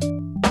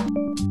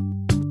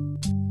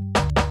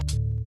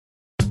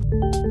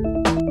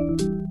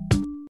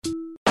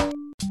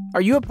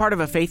 Are you a part of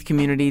a faith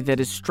community that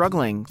is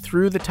struggling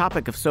through the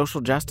topic of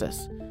social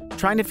justice,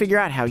 trying to figure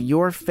out how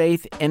your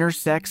faith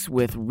intersects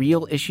with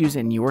real issues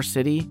in your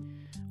city?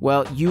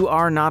 Well, you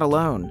are not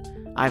alone.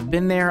 I've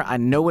been there. I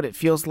know what it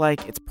feels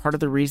like. It's part of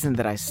the reason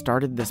that I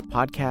started this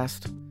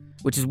podcast,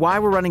 which is why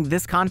we're running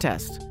this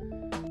contest.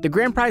 The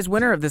grand prize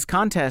winner of this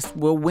contest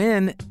will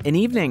win an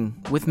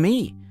evening with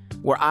me,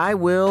 where I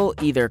will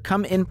either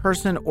come in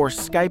person or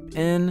Skype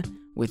in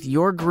with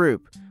your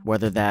group,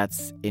 whether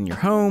that's in your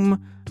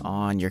home,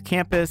 on your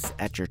campus,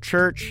 at your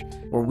church,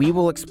 where we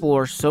will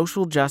explore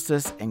social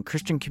justice and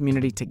Christian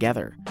community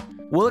together.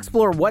 We'll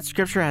explore what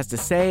Scripture has to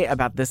say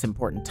about this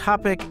important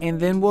topic, and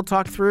then we'll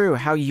talk through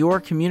how your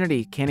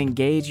community can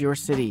engage your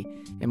city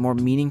in more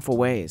meaningful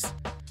ways.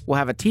 We'll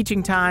have a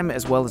teaching time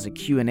as well as a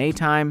Q&A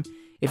time.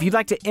 If you'd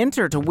like to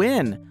enter to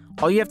win,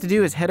 all you have to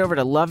do is head over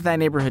to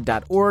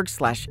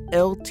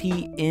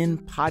lovethyneighborhood.org/LTN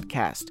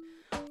podcast.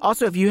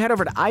 Also, if you head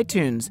over to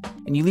iTunes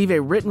and you leave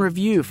a written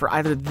review for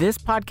either this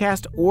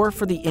podcast or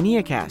for the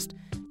Enneacast,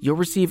 you'll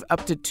receive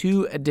up to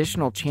 2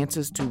 additional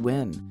chances to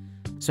win.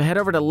 So head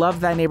over to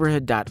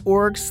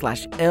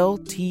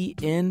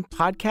lovethyneighborhood.org/LTN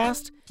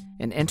podcast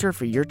and enter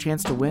for your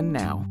chance to win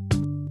now.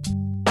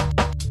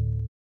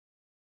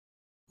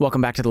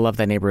 Welcome back to the Love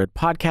Thy Neighborhood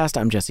podcast.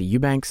 I'm Jesse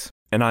Eubanks.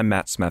 And I'm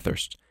Matt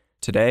Smethurst.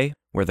 Today,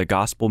 where the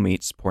gospel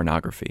meets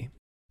pornography.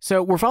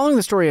 So we're following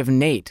the story of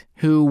Nate,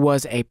 who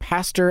was a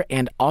pastor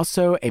and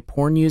also a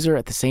porn user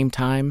at the same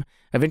time.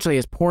 Eventually,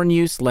 his porn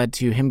use led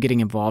to him getting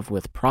involved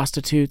with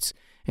prostitutes,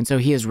 and so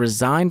he has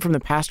resigned from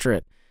the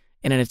pastorate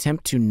in an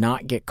attempt to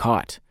not get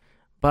caught.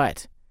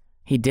 But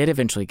he did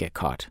eventually get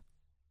caught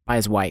by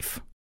his wife.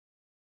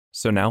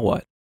 So now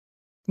what?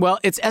 Well,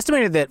 it's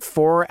estimated that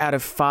 4 out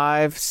of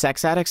 5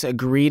 sex addicts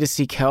agree to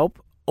seek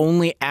help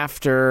only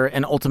after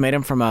an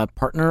ultimatum from a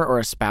partner or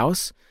a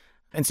spouse.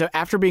 And so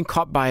after being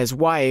caught by his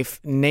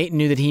wife, Nate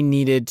knew that he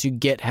needed to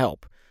get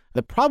help.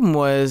 The problem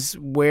was,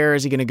 where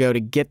is he going to go to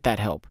get that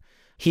help?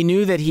 He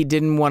knew that he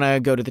didn't want to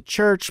go to the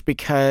church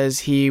because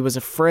he was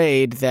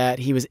afraid that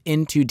he was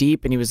in too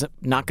deep and he was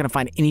not going to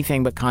find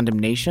anything but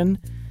condemnation.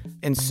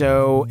 And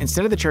so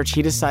instead of the church,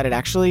 he decided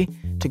actually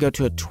to go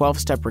to a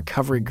 12-step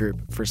recovery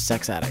group for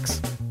sex addicts.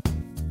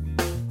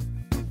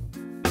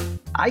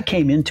 I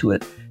came into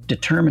it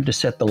determined to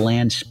set the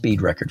land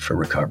speed record for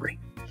recovery.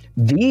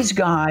 These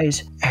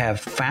guys have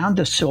found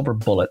a silver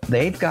bullet.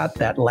 They've got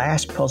that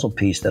last puzzle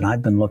piece that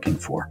I've been looking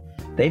for.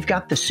 They've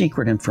got the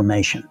secret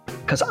information,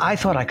 because I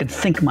thought I could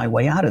think my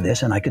way out of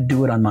this and I could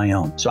do it on my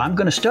own. So I'm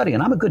going to study,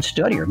 and I'm a good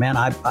studier, man.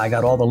 I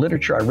got all the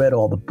literature. I read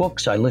all the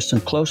books. I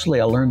listened closely.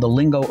 I learned the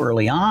lingo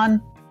early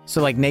on.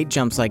 So like Nate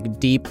jumps like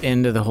deep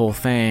into the whole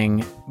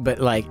thing, but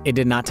like it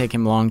did not take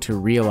him long to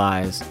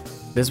realize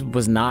this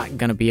was not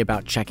going to be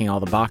about checking all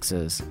the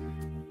boxes.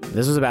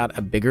 This was about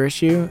a bigger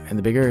issue, and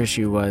the bigger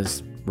issue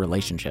was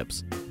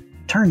relationships.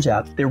 Turns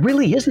out there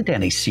really isn't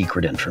any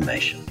secret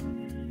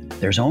information.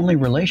 There's only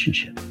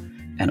relationship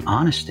and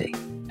honesty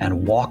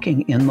and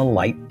walking in the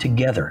light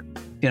together.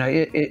 You know,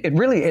 it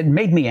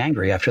made me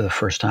angry after the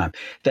first time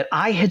that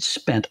I had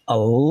spent a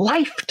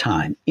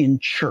lifetime in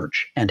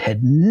church and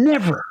had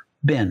never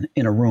been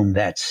in a room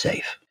that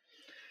safe.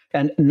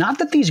 And not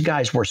that these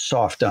guys were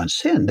soft on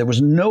sin. There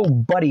was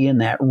nobody in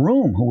that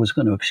room who was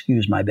going to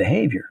excuse my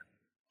behavior,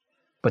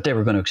 but they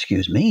were going to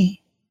excuse me.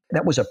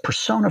 That was a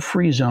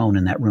persona-free zone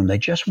in that room. They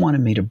just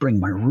wanted me to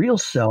bring my real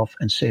self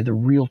and say the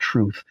real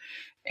truth.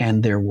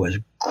 And there was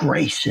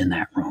grace in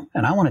that room.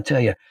 And I want to tell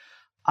you,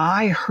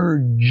 I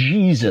heard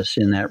Jesus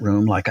in that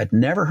room like I'd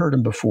never heard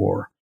him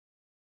before.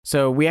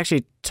 So we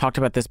actually talked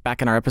about this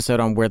back in our episode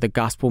on Where the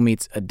Gospel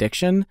Meets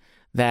Addiction,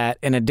 that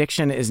an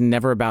addiction is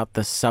never about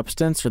the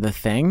substance or the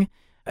thing.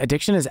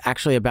 Addiction is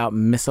actually about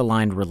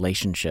misaligned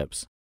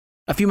relationships.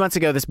 A few months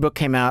ago, this book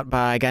came out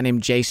by a guy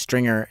named Jay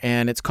Stringer,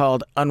 and it's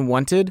called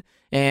Unwanted.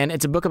 And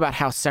it's a book about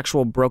how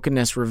sexual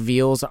brokenness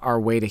reveals our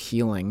way to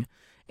healing.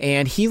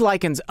 And he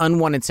likens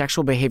unwanted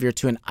sexual behavior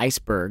to an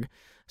iceberg.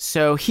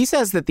 So he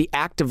says that the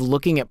act of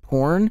looking at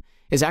porn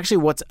is actually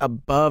what's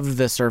above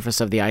the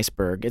surface of the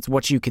iceberg. It's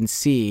what you can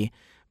see,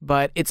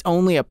 but it's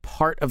only a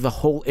part of the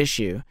whole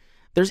issue.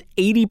 There's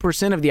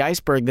 80% of the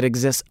iceberg that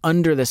exists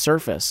under the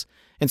surface.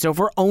 And so if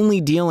we're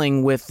only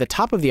dealing with the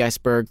top of the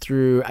iceberg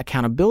through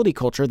accountability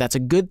culture, that's a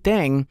good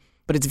thing,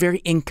 but it's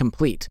very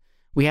incomplete.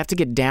 We have to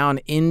get down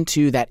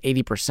into that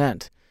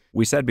 80%.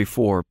 We said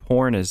before,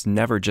 porn is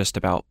never just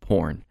about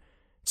porn.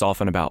 It's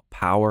often about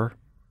power.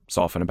 It's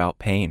often about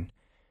pain.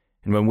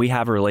 And when we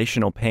have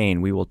relational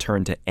pain, we will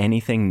turn to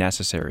anything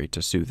necessary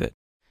to soothe it.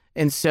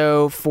 And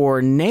so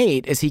for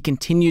Nate, as he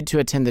continued to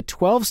attend the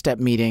 12-step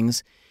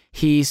meetings,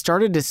 he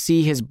started to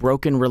see his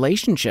broken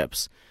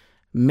relationships,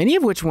 many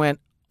of which went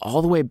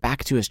all the way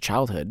back to his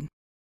childhood.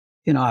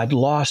 I'd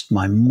lost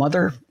my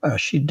mother.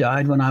 She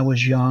died when I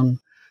was young.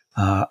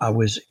 I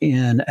was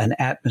in an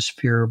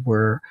atmosphere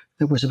where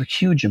there was a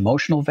huge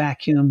emotional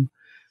vacuum.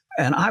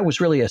 And I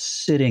was really a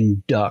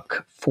sitting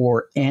duck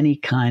for any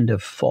kind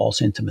of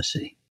false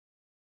intimacy.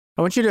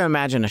 I want you to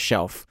imagine a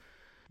shelf.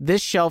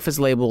 This shelf is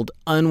labeled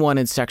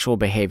unwanted sexual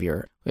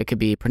behavior. It could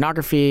be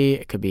pornography,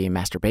 it could be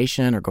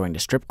masturbation or going to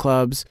strip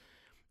clubs.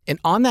 And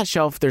on that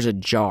shelf, there's a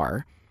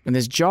jar. And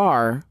this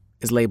jar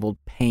is labeled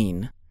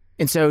pain.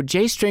 And so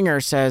Jay Stringer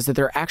says that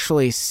there are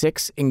actually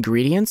 6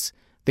 ingredients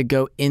that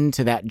go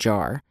into that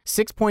jar.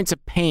 6 points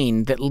of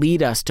pain that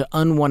lead us to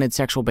unwanted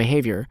sexual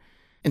behavior.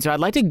 And so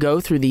I'd like to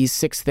go through these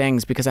 6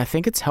 things because I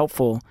think it's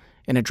helpful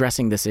in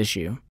addressing this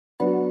issue.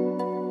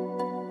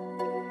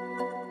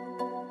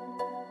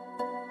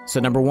 So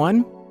number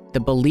 1,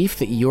 the belief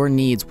that your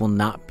needs will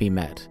not be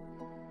met.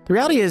 The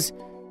reality is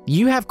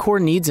you have core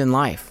needs in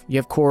life. You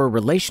have core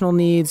relational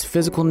needs,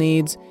 physical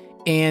needs.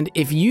 And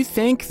if you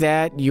think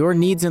that your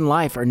needs in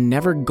life are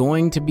never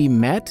going to be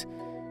met,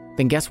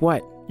 then guess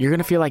what? You're going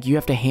to feel like you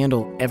have to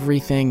handle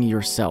everything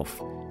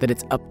yourself, that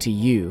it's up to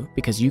you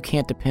because you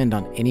can't depend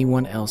on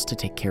anyone else to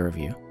take care of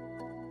you.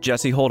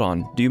 Jesse, hold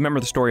on. Do you remember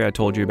the story I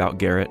told you about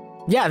Garrett?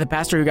 Yeah, the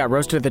pastor who got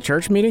roasted at the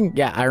church meeting?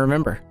 Yeah, I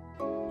remember.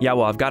 Yeah,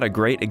 well, I've got a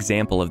great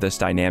example of this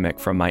dynamic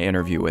from my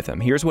interview with him.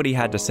 Here's what he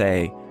had to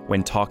say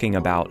when talking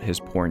about his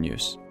porn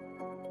use.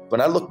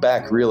 When I look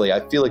back, really,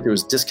 I feel like there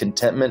was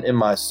discontentment in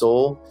my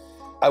soul.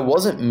 I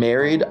wasn't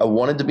married. I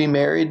wanted to be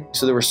married.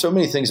 So there were so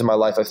many things in my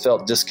life I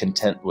felt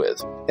discontent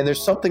with. And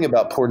there's something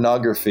about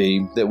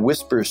pornography that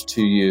whispers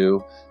to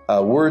you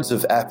words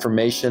of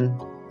affirmation,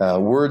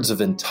 words of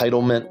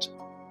entitlement.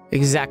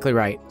 Exactly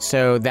right.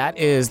 So that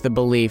is the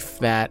belief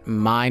that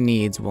my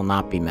needs will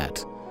not be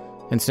met.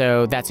 And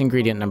so that's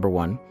ingredient number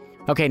 1.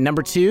 Okay,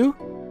 number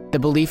 2, the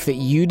belief that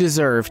you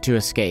deserve to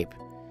escape.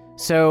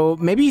 So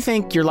maybe you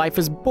think your life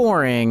is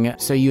boring,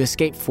 so you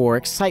escape for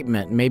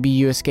excitement. Maybe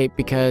you escape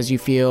because you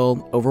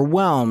feel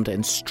overwhelmed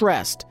and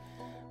stressed.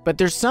 But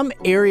there's some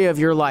area of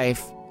your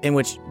life in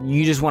which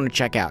you just want to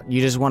check out.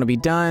 You just want to be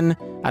done.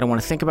 I don't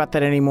want to think about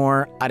that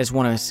anymore. I just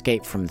want to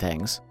escape from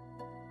things.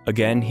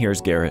 Again, here's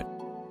Garrett.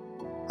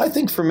 I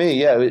think for me,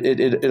 yeah,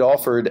 it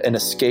offered an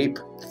escape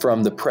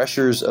from the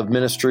pressures of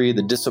ministry,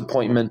 the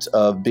disappointment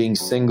of being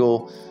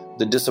single,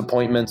 the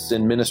disappointments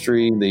in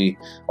ministry,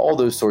 all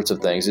those sorts of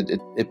things.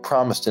 It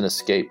promised an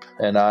escape,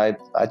 and I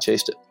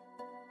chased it.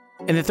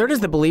 And the third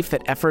is the belief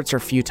that efforts are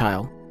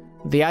futile.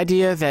 The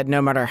idea that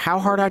no matter how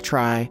hard I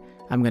try,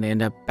 I'm going to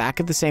end up back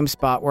at the same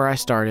spot where I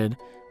started.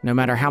 No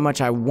matter how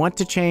much I want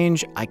to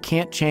change, I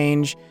can't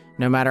change.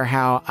 No matter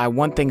how I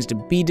want things to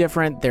be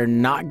different, they're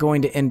not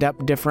going to end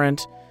up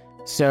different.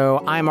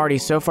 So I'm already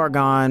so far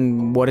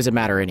gone, what does it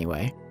matter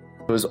anyway?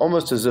 It was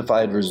almost as if I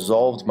had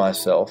resolved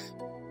myself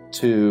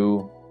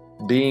to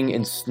being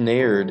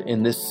ensnared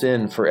in this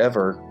sin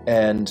forever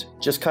and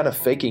just kind of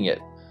faking it.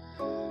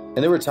 And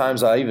there were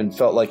times I even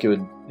felt like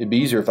it'd be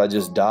easier if I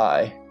just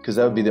die, because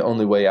that would be the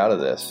only way out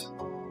of this.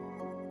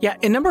 Yeah,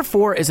 and number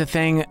 4 is a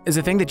thing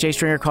that Jay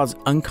Stringer calls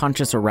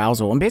unconscious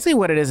arousal. And basically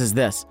what it is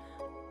this.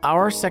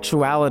 Our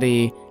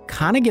sexuality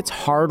kind of gets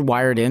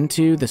hardwired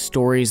into the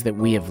stories that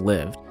we have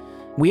lived.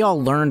 We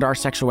all learned our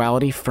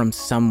sexuality from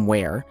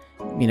somewhere.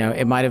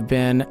 It might have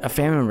been a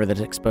family member that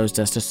exposed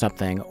us to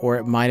something, or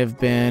it might have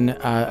been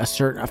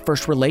a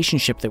first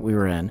relationship that we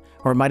were in,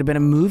 or it might have been a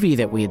movie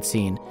that we had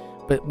seen.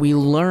 But we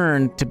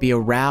learned to be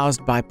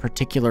aroused by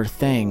particular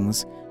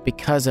things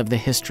because of the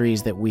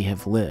histories that we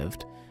have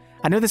lived.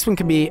 I know this one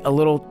can be a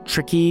little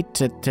tricky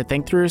to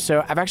think through,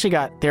 so I've actually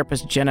got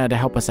therapist Jenna to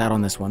help us out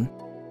on this one.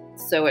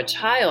 So a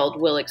child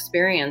will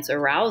experience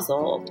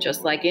arousal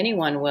just like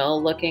anyone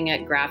will looking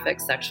at graphic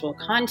sexual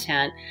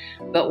content,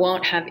 but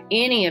won't have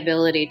any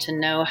ability to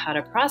know how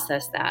to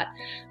process that.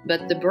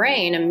 But the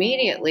brain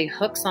immediately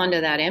hooks onto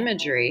that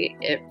imagery.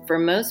 For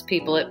most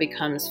people, it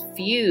becomes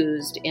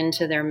fused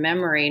into their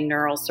memory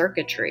neural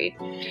circuitry.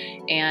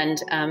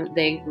 And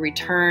they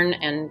return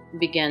and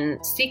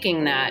begin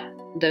seeking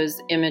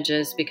those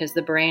images because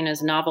the brain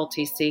is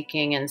novelty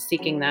seeking and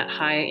seeking that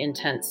high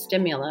intense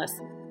stimulus.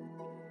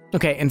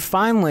 Okay, and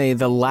finally,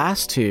 the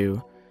last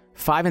 2,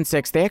 5 and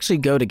 6, they actually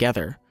go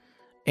together.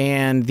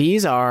 And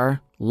these are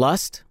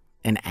lust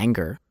and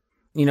anger.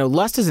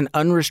 Lust is an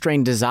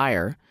unrestrained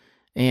desire,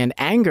 and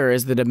anger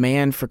is the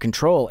demand for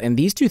control. And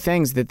these 2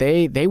 things, that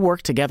they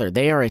work together.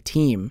 They are a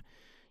team.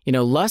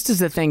 Lust is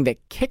the thing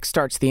that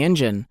kickstarts the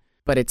engine,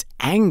 but it's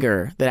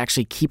anger that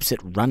actually keeps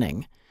it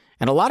running.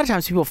 And a lot of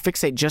times people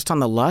fixate just on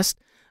the lust,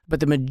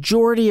 but the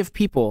majority of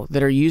people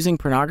that are using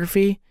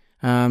pornography,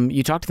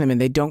 you talk to them and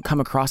they don't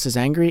come across as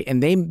angry,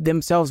 and they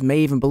themselves may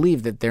even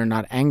believe that they're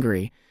not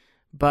angry.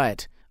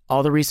 But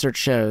all the research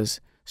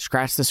shows,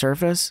 scratch the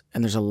surface,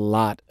 and there's a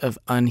lot of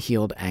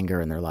unhealed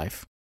anger in their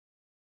life.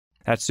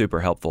 That's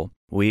super helpful.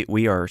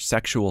 We are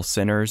sexual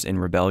sinners in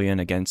rebellion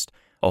against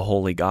a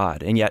holy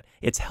God. And yet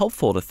it's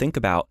helpful to think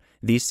about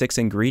these 6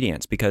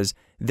 ingredients because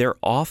they're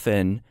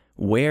often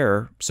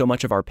where so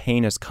much of our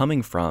pain is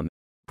coming from.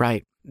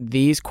 Right.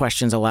 These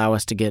questions allow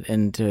us to get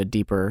into a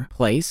deeper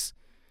place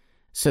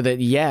so that,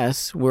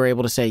 yes, we're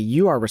able to say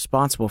you are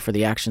responsible for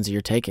the actions that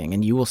you're taking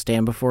and you will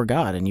stand before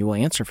God and you will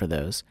answer for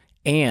those.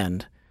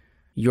 And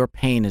your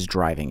pain is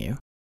driving you.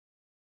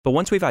 But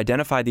once we've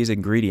identified these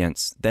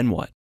ingredients, then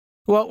what?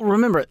 Well,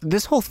 remember,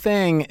 this whole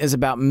thing is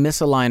about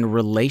misaligned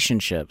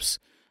relationships.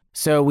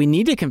 So we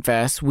need to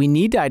confess, we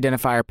need to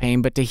identify our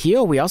pain, but to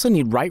heal, we also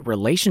need right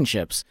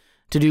relationships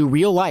to do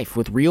real life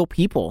with real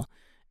people.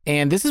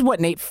 And this is what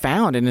Nate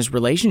found in his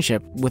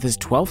relationship with his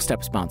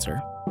 12-step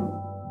sponsor.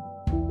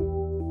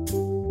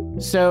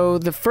 So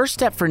the first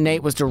step for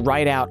Nate was to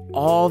write out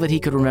all that he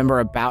could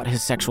remember about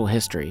his sexual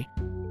history,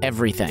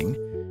 everything.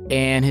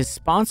 And his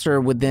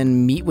sponsor would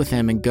then meet with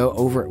him and go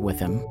over it with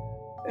him.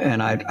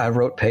 And I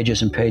wrote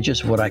pages and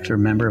pages of what I could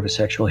remember of his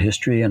sexual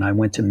history, and I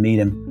went to meet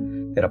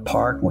him at a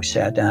park, and we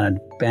sat down on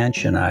a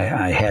bench, and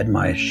I had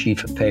my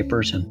sheaf of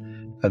papers,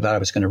 and I thought I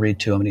was going to read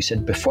to him, and he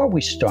said, before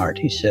we start,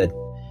 he said,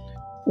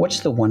 what's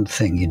the one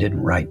thing you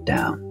didn't write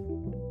down?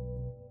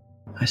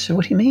 I said,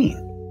 what do you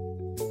mean?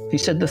 He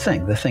said, the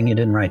thing you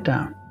didn't write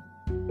down.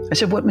 I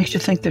said, what makes you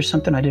think there's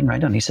something I didn't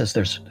write down? He says,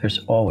 there's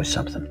always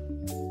something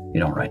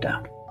you don't write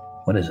down.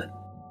 What is it?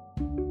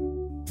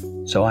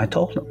 So I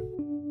told him.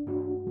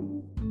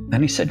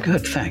 And he said,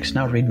 good, thanks.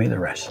 Now read me the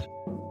rest.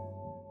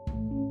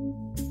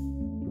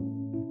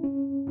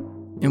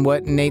 And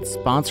what Nate's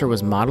sponsor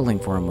was modeling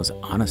for him was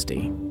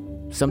honesty,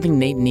 something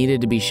Nate needed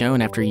to be shown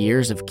after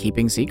years of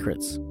keeping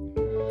secrets.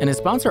 And his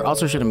sponsor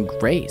also showed him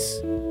grace.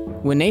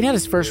 When Nate had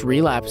his first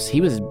relapse,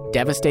 he was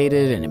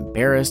devastated and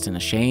embarrassed and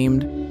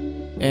ashamed,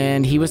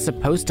 and he was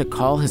supposed to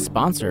call his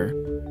sponsor,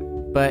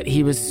 but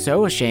he was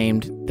so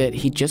ashamed that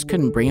he just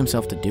couldn't bring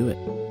himself to do it.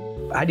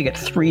 I had to get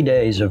 3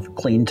 days of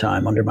clean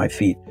time under my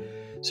feet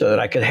so that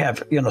I could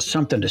have,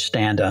 something to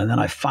stand on. And then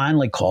I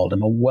finally called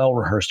him, a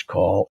well-rehearsed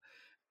call,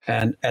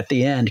 and at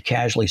the end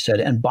casually said,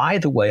 and by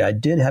the way, I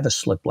did have a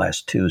slip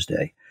last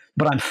Tuesday,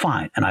 but I'm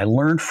fine. And I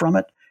learned from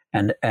it,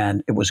 and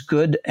it was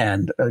good,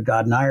 and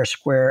God and I are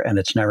square, and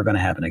it's never going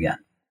to happen again.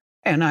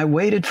 And I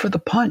waited for the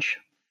punch,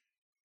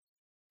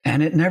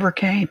 and it never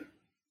came.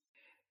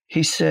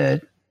 He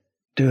said,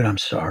 dude, I'm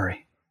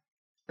sorry.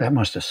 That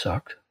must have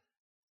sucked.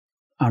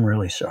 I'm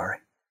really sorry.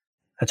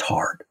 That's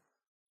hard.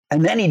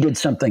 And then he did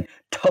something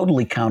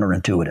totally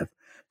counterintuitive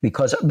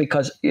because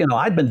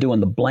I'd been doing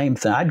the blame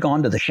thing. I'd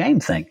gone to the shame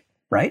thing,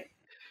 right?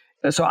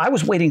 So I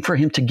was waiting for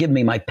him to give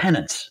me my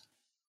penance.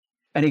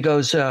 And he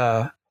goes,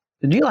 do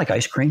you like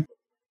ice cream?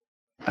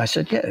 I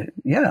said,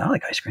 yeah, I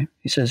like ice cream.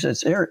 He says,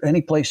 is there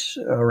any place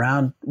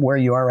around where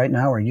you are right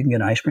now where you can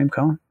get an ice cream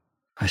cone?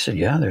 I said,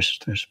 yeah,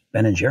 there's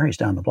Ben & Jerry's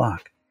down the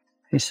block.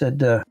 He said,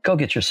 go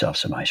get yourself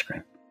some ice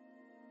cream.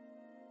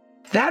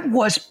 That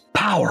was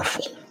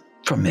powerful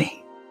for me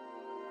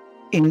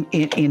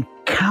in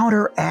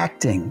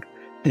counteracting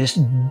this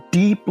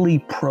deeply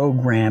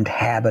programmed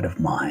habit of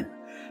mine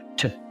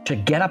to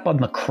get up on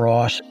the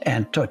cross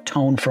and to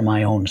atone for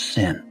my own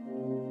sin.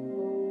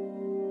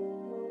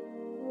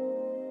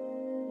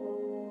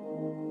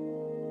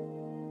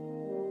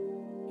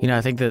 I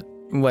think that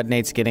what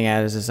Nate's getting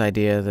at is this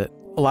idea that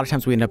a lot of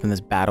times we end up in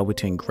this battle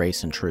between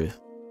grace and truth.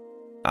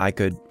 I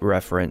could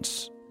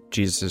reference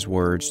Jesus'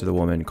 words to the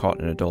woman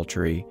caught in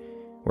adultery,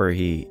 where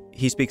he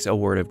speaks a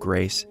word of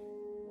grace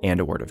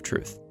and a word of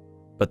truth.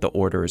 But the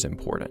order is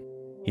important.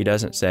 He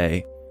doesn't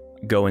say,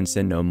 go and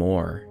sin no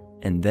more,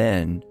 and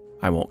then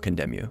I won't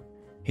condemn you.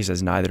 He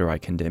says, neither do I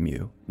condemn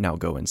you. Now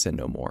go and sin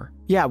no more.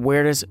 Yeah,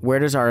 where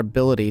does our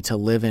ability to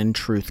live in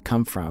truth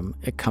come from?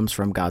 It comes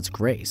from God's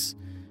grace.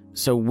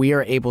 So we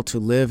are able to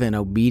live in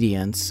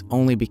obedience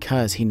only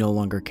because he no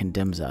longer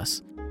condemns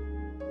us.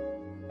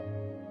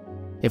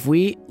 If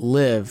we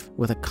live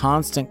with a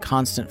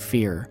constant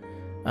fear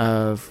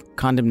of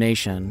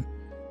condemnation,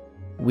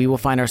 we will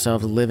find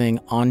ourselves living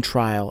on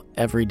trial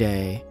every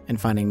day and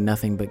finding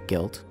nothing but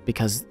guilt,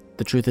 because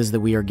the truth is that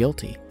we are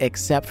guilty,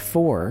 except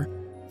for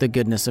the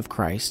goodness of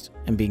Christ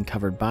and being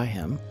covered by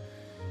him.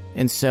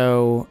 And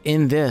so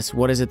in this,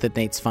 what is it that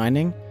Nate's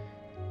finding?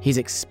 He's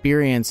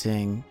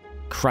experiencing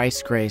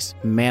Christ's grace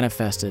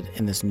manifested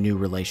in this new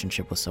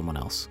relationship with someone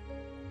else.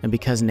 And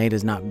because Nate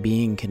is not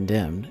being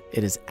condemned,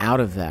 it is out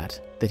of that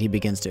he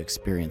begins to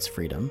experience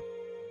freedom.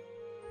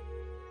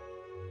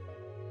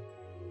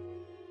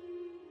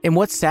 And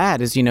what's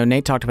sad is,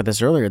 Nate talked about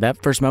this earlier,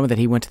 that first moment that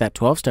he went to that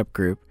 12-step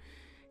group,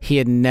 he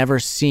had never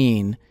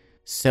seen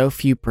so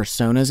few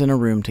personas in a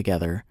room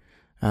together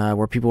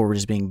where people were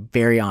just being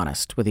very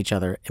honest with each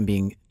other and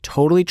being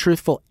totally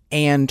truthful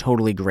and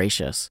totally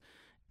gracious.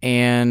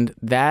 And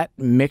that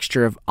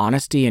mixture of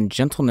honesty and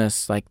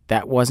gentleness,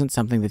 that wasn't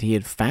something that he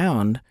had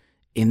found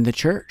in the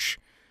church.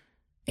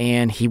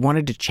 And he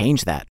wanted to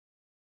change that.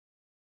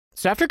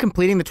 So after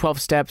completing the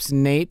 12 steps,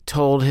 Nate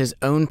told his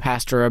own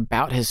pastor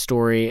about his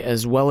story,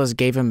 as well as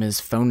gave him his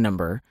phone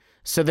number,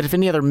 so that if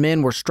any other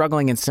men were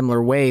struggling in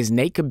similar ways,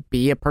 Nate could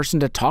be a person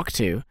to talk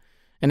to.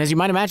 And as you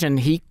might imagine,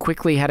 he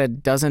quickly had a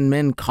dozen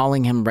men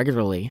calling him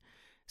regularly.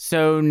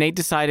 So Nate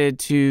decided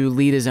to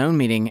lead his own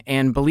meeting,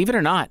 and believe it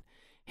or not,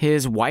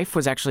 his wife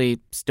was actually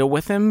still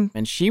with him,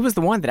 and she was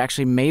the one that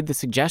actually made the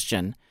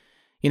suggestion.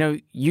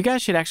 You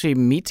guys should actually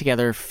meet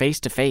together face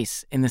to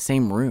face in the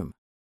same room.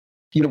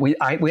 We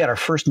had our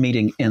first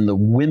meeting in the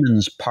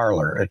women's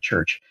parlor at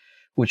church,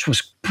 which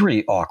was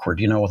pretty awkward,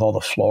 with all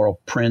the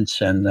floral prints,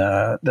 and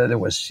there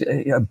was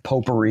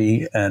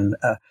potpourri, and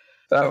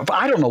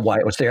I don't know why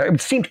it was there.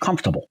 It seemed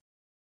comfortable.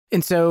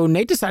 And so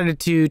Nate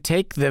decided to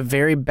take the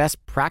very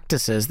best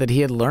practices that he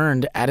had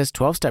learned at his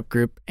 12-step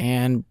group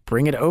and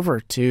bring it over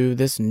to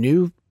this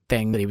new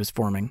thing that he was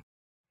forming.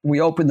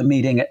 We opened the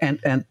meeting,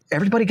 and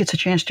everybody gets a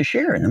chance to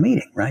share in the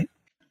meeting, right?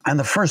 And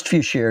the first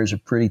few shares are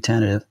pretty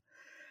tentative.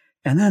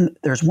 And then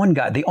there's one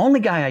guy, the only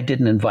guy I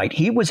didn't invite.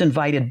 He was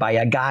invited by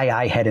a guy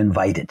I had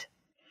invited.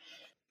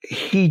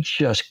 He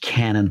just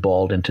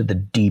cannonballed into the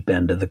deep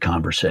end of the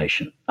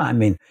conversation. I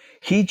mean,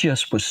 he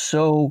just was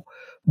so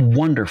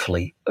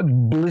wonderfully,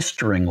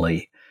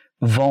 blisteringly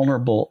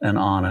vulnerable and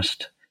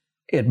honest.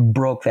 It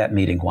broke that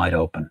meeting wide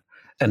open.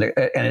 And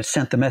it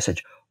sent the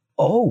message,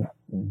 oh,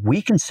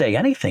 we can say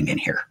anything in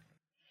here.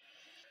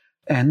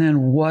 And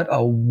then what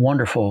a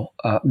wonderful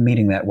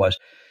meeting that was.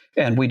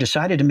 And we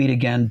decided to meet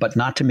again, but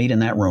not to meet in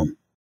that room.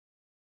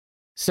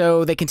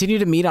 So they continued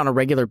to meet on a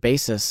regular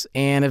basis,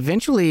 and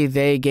eventually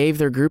they gave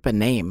their group a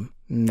name.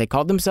 They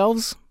called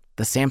themselves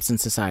the Samson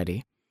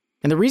Society.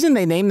 And the reason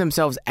they named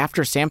themselves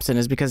after Samson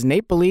is because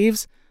Nate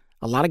believes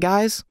a lot of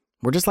guys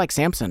were just like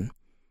Samson.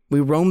 We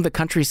roamed the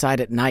countryside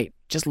at night,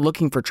 just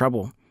looking for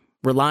trouble,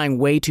 relying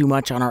way too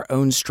much on our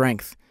own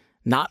strength,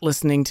 not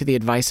listening to the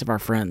advice of our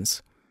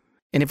friends.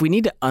 And if we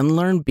need to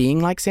unlearn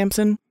being like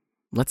Samson,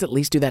 let's at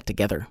least do that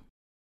together.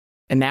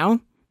 And now,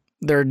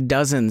 there are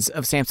dozens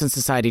of Samson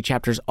Society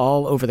chapters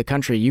all over the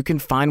country. You can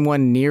find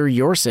one near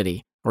your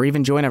city or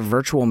even join a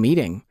virtual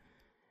meeting.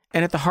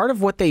 And at the heart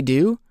of what they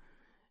do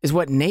is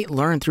what Nate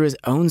learned through his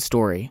own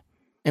story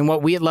and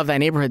what we at Love Thy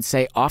Neighborhood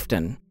say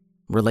often: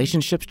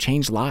 relationships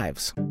change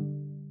lives.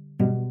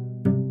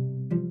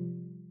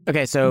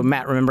 Okay, so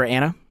Matt, remember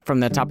Anna from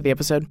the top of the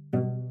episode?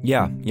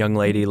 Yeah, young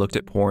lady looked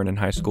at porn in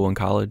high school and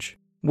college.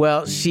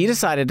 Well, she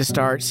decided to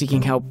start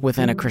seeking help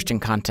within a Christian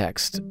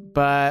context.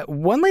 But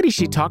one lady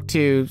she talked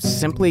to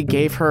simply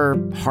gave her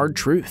hard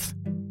truth.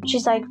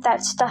 She's like,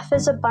 that stuff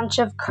is a bunch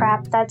of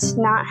crap. That's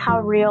not how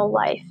real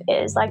life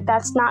is. Like,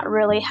 that's not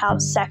really how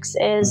sex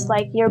is.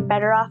 Like, you're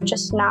better off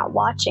just not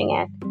watching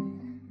it.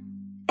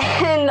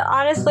 And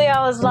honestly,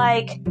 I was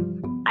like,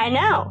 I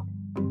know.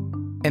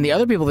 And the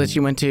other people that she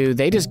went to,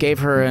 they just gave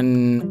her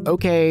an,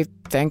 okay,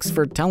 thanks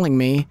for telling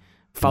me,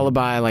 followed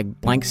by like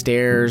blank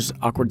stares,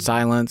 awkward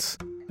silence.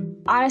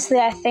 Honestly,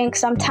 I think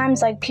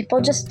sometimes like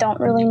people just don't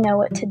really know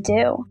what to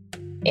do.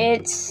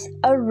 It's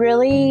a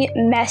really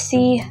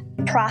messy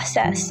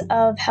process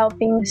of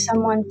helping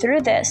someone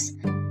through this.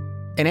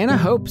 And Anna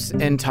hopes,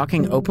 in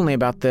talking openly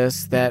about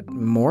this, that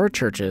more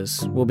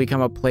churches will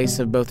become a place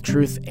of both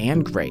truth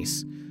and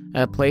grace,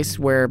 a place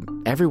where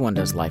everyone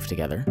does life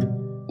together.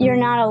 You're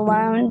not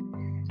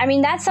alone. I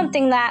mean, that's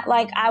something that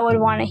like I would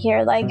want to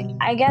hear. Like,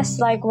 I guess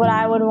like what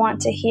I would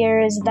want to hear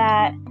is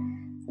that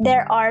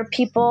there are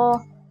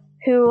people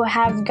who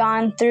have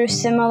gone through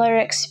similar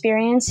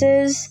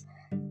experiences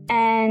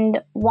and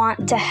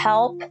want to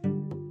help.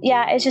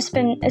 Yeah, it's just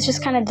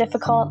kind of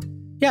difficult.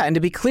 Yeah, and to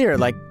be clear,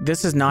 like,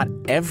 this is not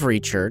every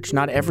church.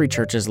 Not every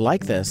church is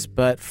like this.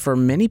 But for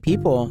many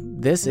people,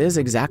 this is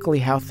exactly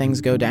how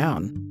things go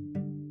down.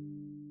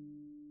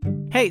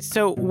 Hey,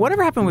 so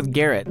whatever happened with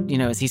Garrett?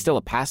 Is he still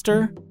a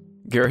pastor?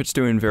 Garrett's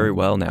doing very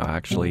well now,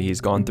 actually.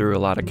 He's gone through a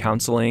lot of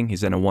counseling.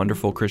 He's in a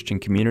wonderful Christian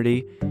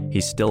community.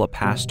 He's still a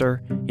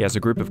pastor. He has a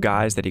group of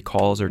guys that he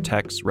calls or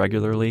texts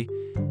regularly.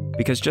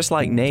 Because just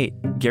like Nate,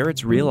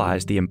 Garrett's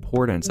realized the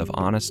importance of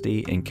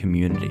honesty and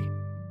community.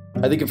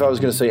 I think if I was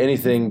going to say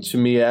anything to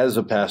me as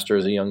a pastor,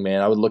 as a young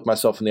man, I would look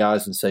myself in the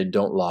eyes and say,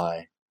 don't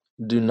lie.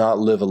 Do not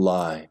live a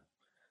lie.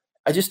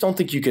 I don't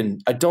think you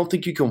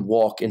can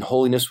walk in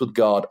holiness with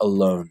God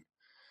alone.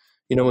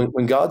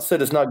 When God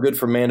said it's not good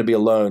for man to be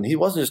alone, he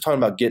wasn't just talking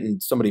about getting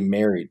somebody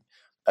married.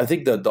 I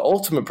think the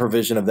ultimate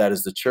provision of that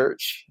is the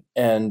church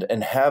and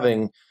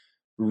having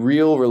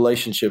real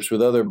relationships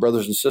with other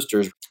brothers and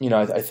sisters.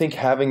 I think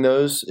having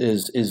those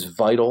is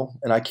vital,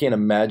 and I can't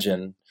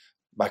imagine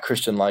my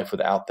Christian life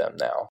without them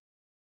now.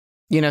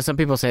 Some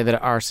people say that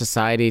our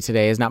society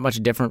today is not much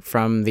different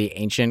from the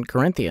ancient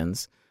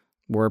Corinthians.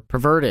 We're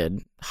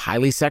perverted,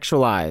 highly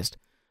sexualized,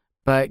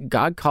 but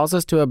God calls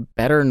us to a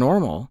better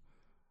normal.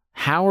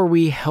 How are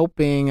we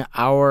helping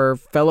our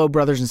fellow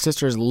brothers and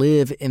sisters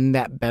live in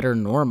that better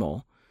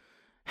normal?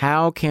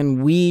 How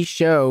can we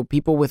show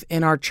people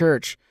within our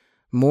church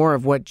more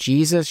of what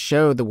Jesus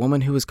showed the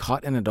woman who was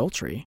caught in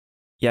adultery?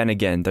 Yeah, and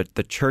again,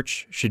 the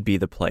church should be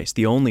the place,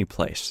 the only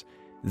place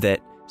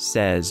that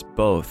says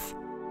both,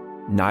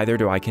 neither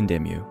do I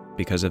condemn you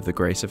because of the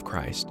grace of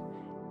Christ,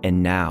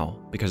 and now,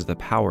 because of the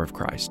power of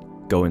Christ,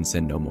 go and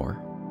sin no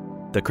more.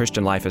 The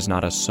Christian life is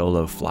not a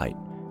solo flight.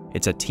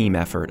 It's a team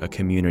effort, a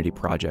community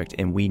project,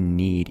 and we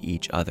need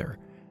each other.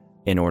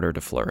 in order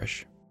to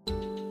flourish.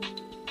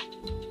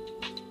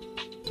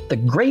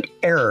 The great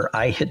error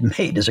I had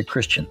made as a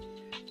Christian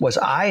was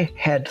I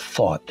had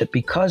thought that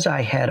because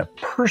I had a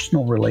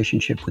personal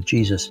relationship with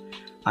Jesus,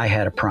 I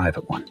had a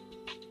private one.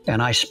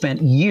 And I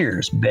spent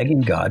years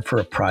begging God for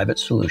a private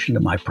solution to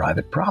my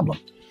private problem.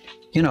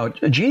 You know,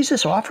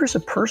 Jesus offers a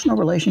personal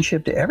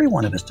relationship to every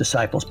one of his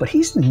disciples, but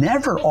he's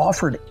never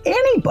offered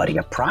anybody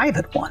a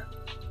private one.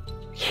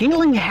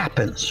 Healing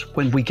happens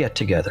when we get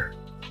together.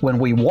 When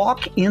we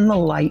walk in the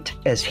light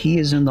as he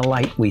is in the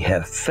light, we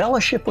have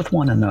fellowship with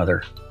one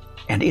another.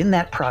 And in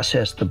that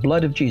process, the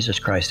blood of Jesus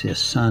Christ, his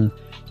Son,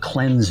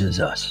 cleanses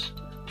us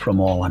from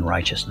all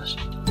unrighteousness.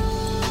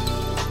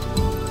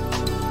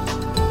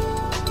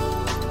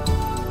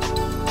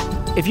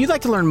 If you'd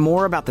like to learn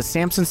more about the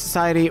Samson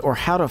Society or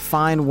how to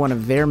find one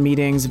of their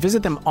meetings,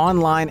 visit them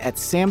online at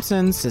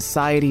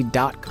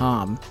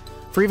samsonsociety.com.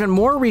 For even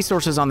more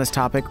resources on this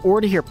topic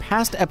or to hear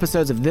past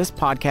episodes of this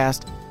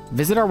podcast,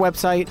 visit our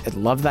website at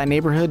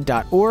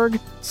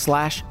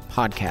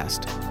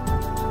lovethyneighborhood.org/podcast.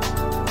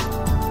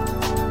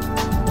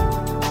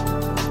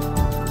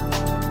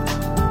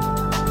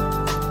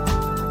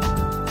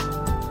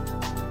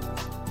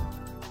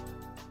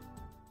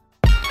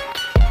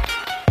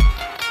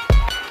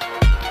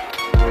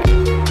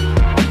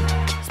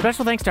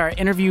 Special thanks to our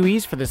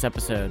interviewees for this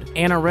episode: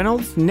 Anna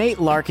Reynolds, Nate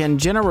Larkin,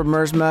 Jenna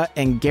Remersma,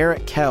 and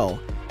Garrett Kell.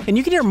 And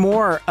you can hear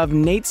more of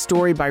Nate's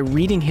story by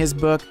reading his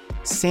book,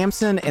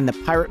 Samson and the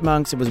Pirate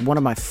Monks. It was one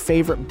of my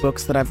favorite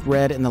books that I've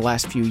read in the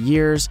last few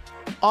years.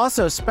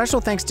 Also,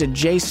 special thanks to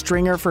Jay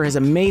Stringer for his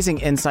amazing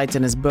insights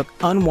in his book,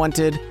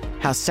 Unwanted: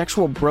 How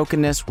Sexual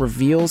Brokenness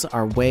Reveals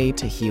Our Way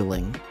to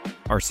Healing.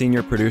 Our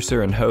senior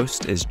producer and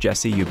host is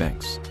Jesse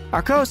Eubanks.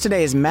 Our co-host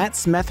today is Matt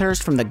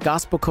Smethurst from the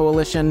Gospel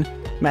Coalition.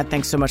 Matt,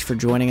 thanks so much for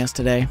joining us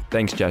today.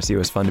 Thanks, Jesse. It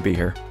was fun to be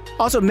here.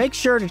 Also, make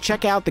sure to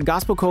check out the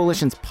Gospel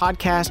Coalition's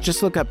podcast.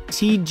 Just look up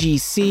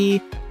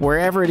TGC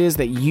wherever it is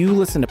that you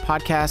listen to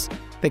podcasts.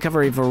 They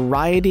cover a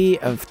variety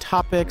of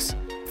topics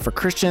for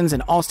Christians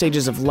in all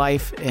stages of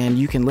life, and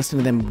you can listen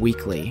to them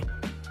weekly.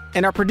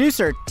 And our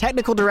producer,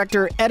 technical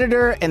director,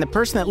 editor, and the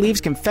person that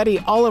leaves confetti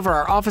all over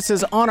our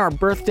offices on our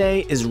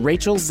birthday is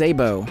Rachel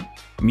Zabo.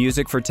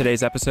 Music for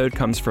today's episode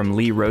comes from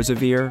Lee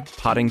Rosevere,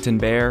 Poddington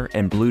Bear,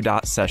 and Blue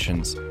Dot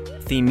Sessions.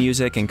 Theme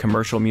music and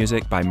commercial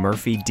music by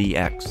Murphy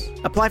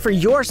DX. Apply for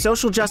your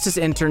social justice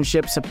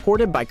internship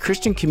supported by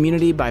Christian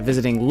Community by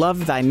visiting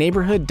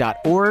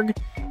lovethyneighborhood.org.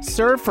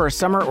 Serve for a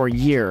summer or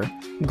year.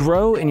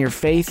 Grow in your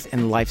faith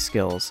and life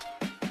skills.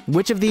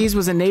 Which of these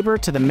was a neighbor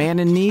to the man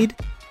in need?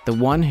 The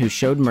one who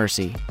showed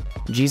mercy.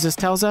 Jesus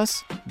tells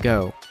us,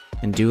 go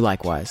and do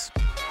likewise.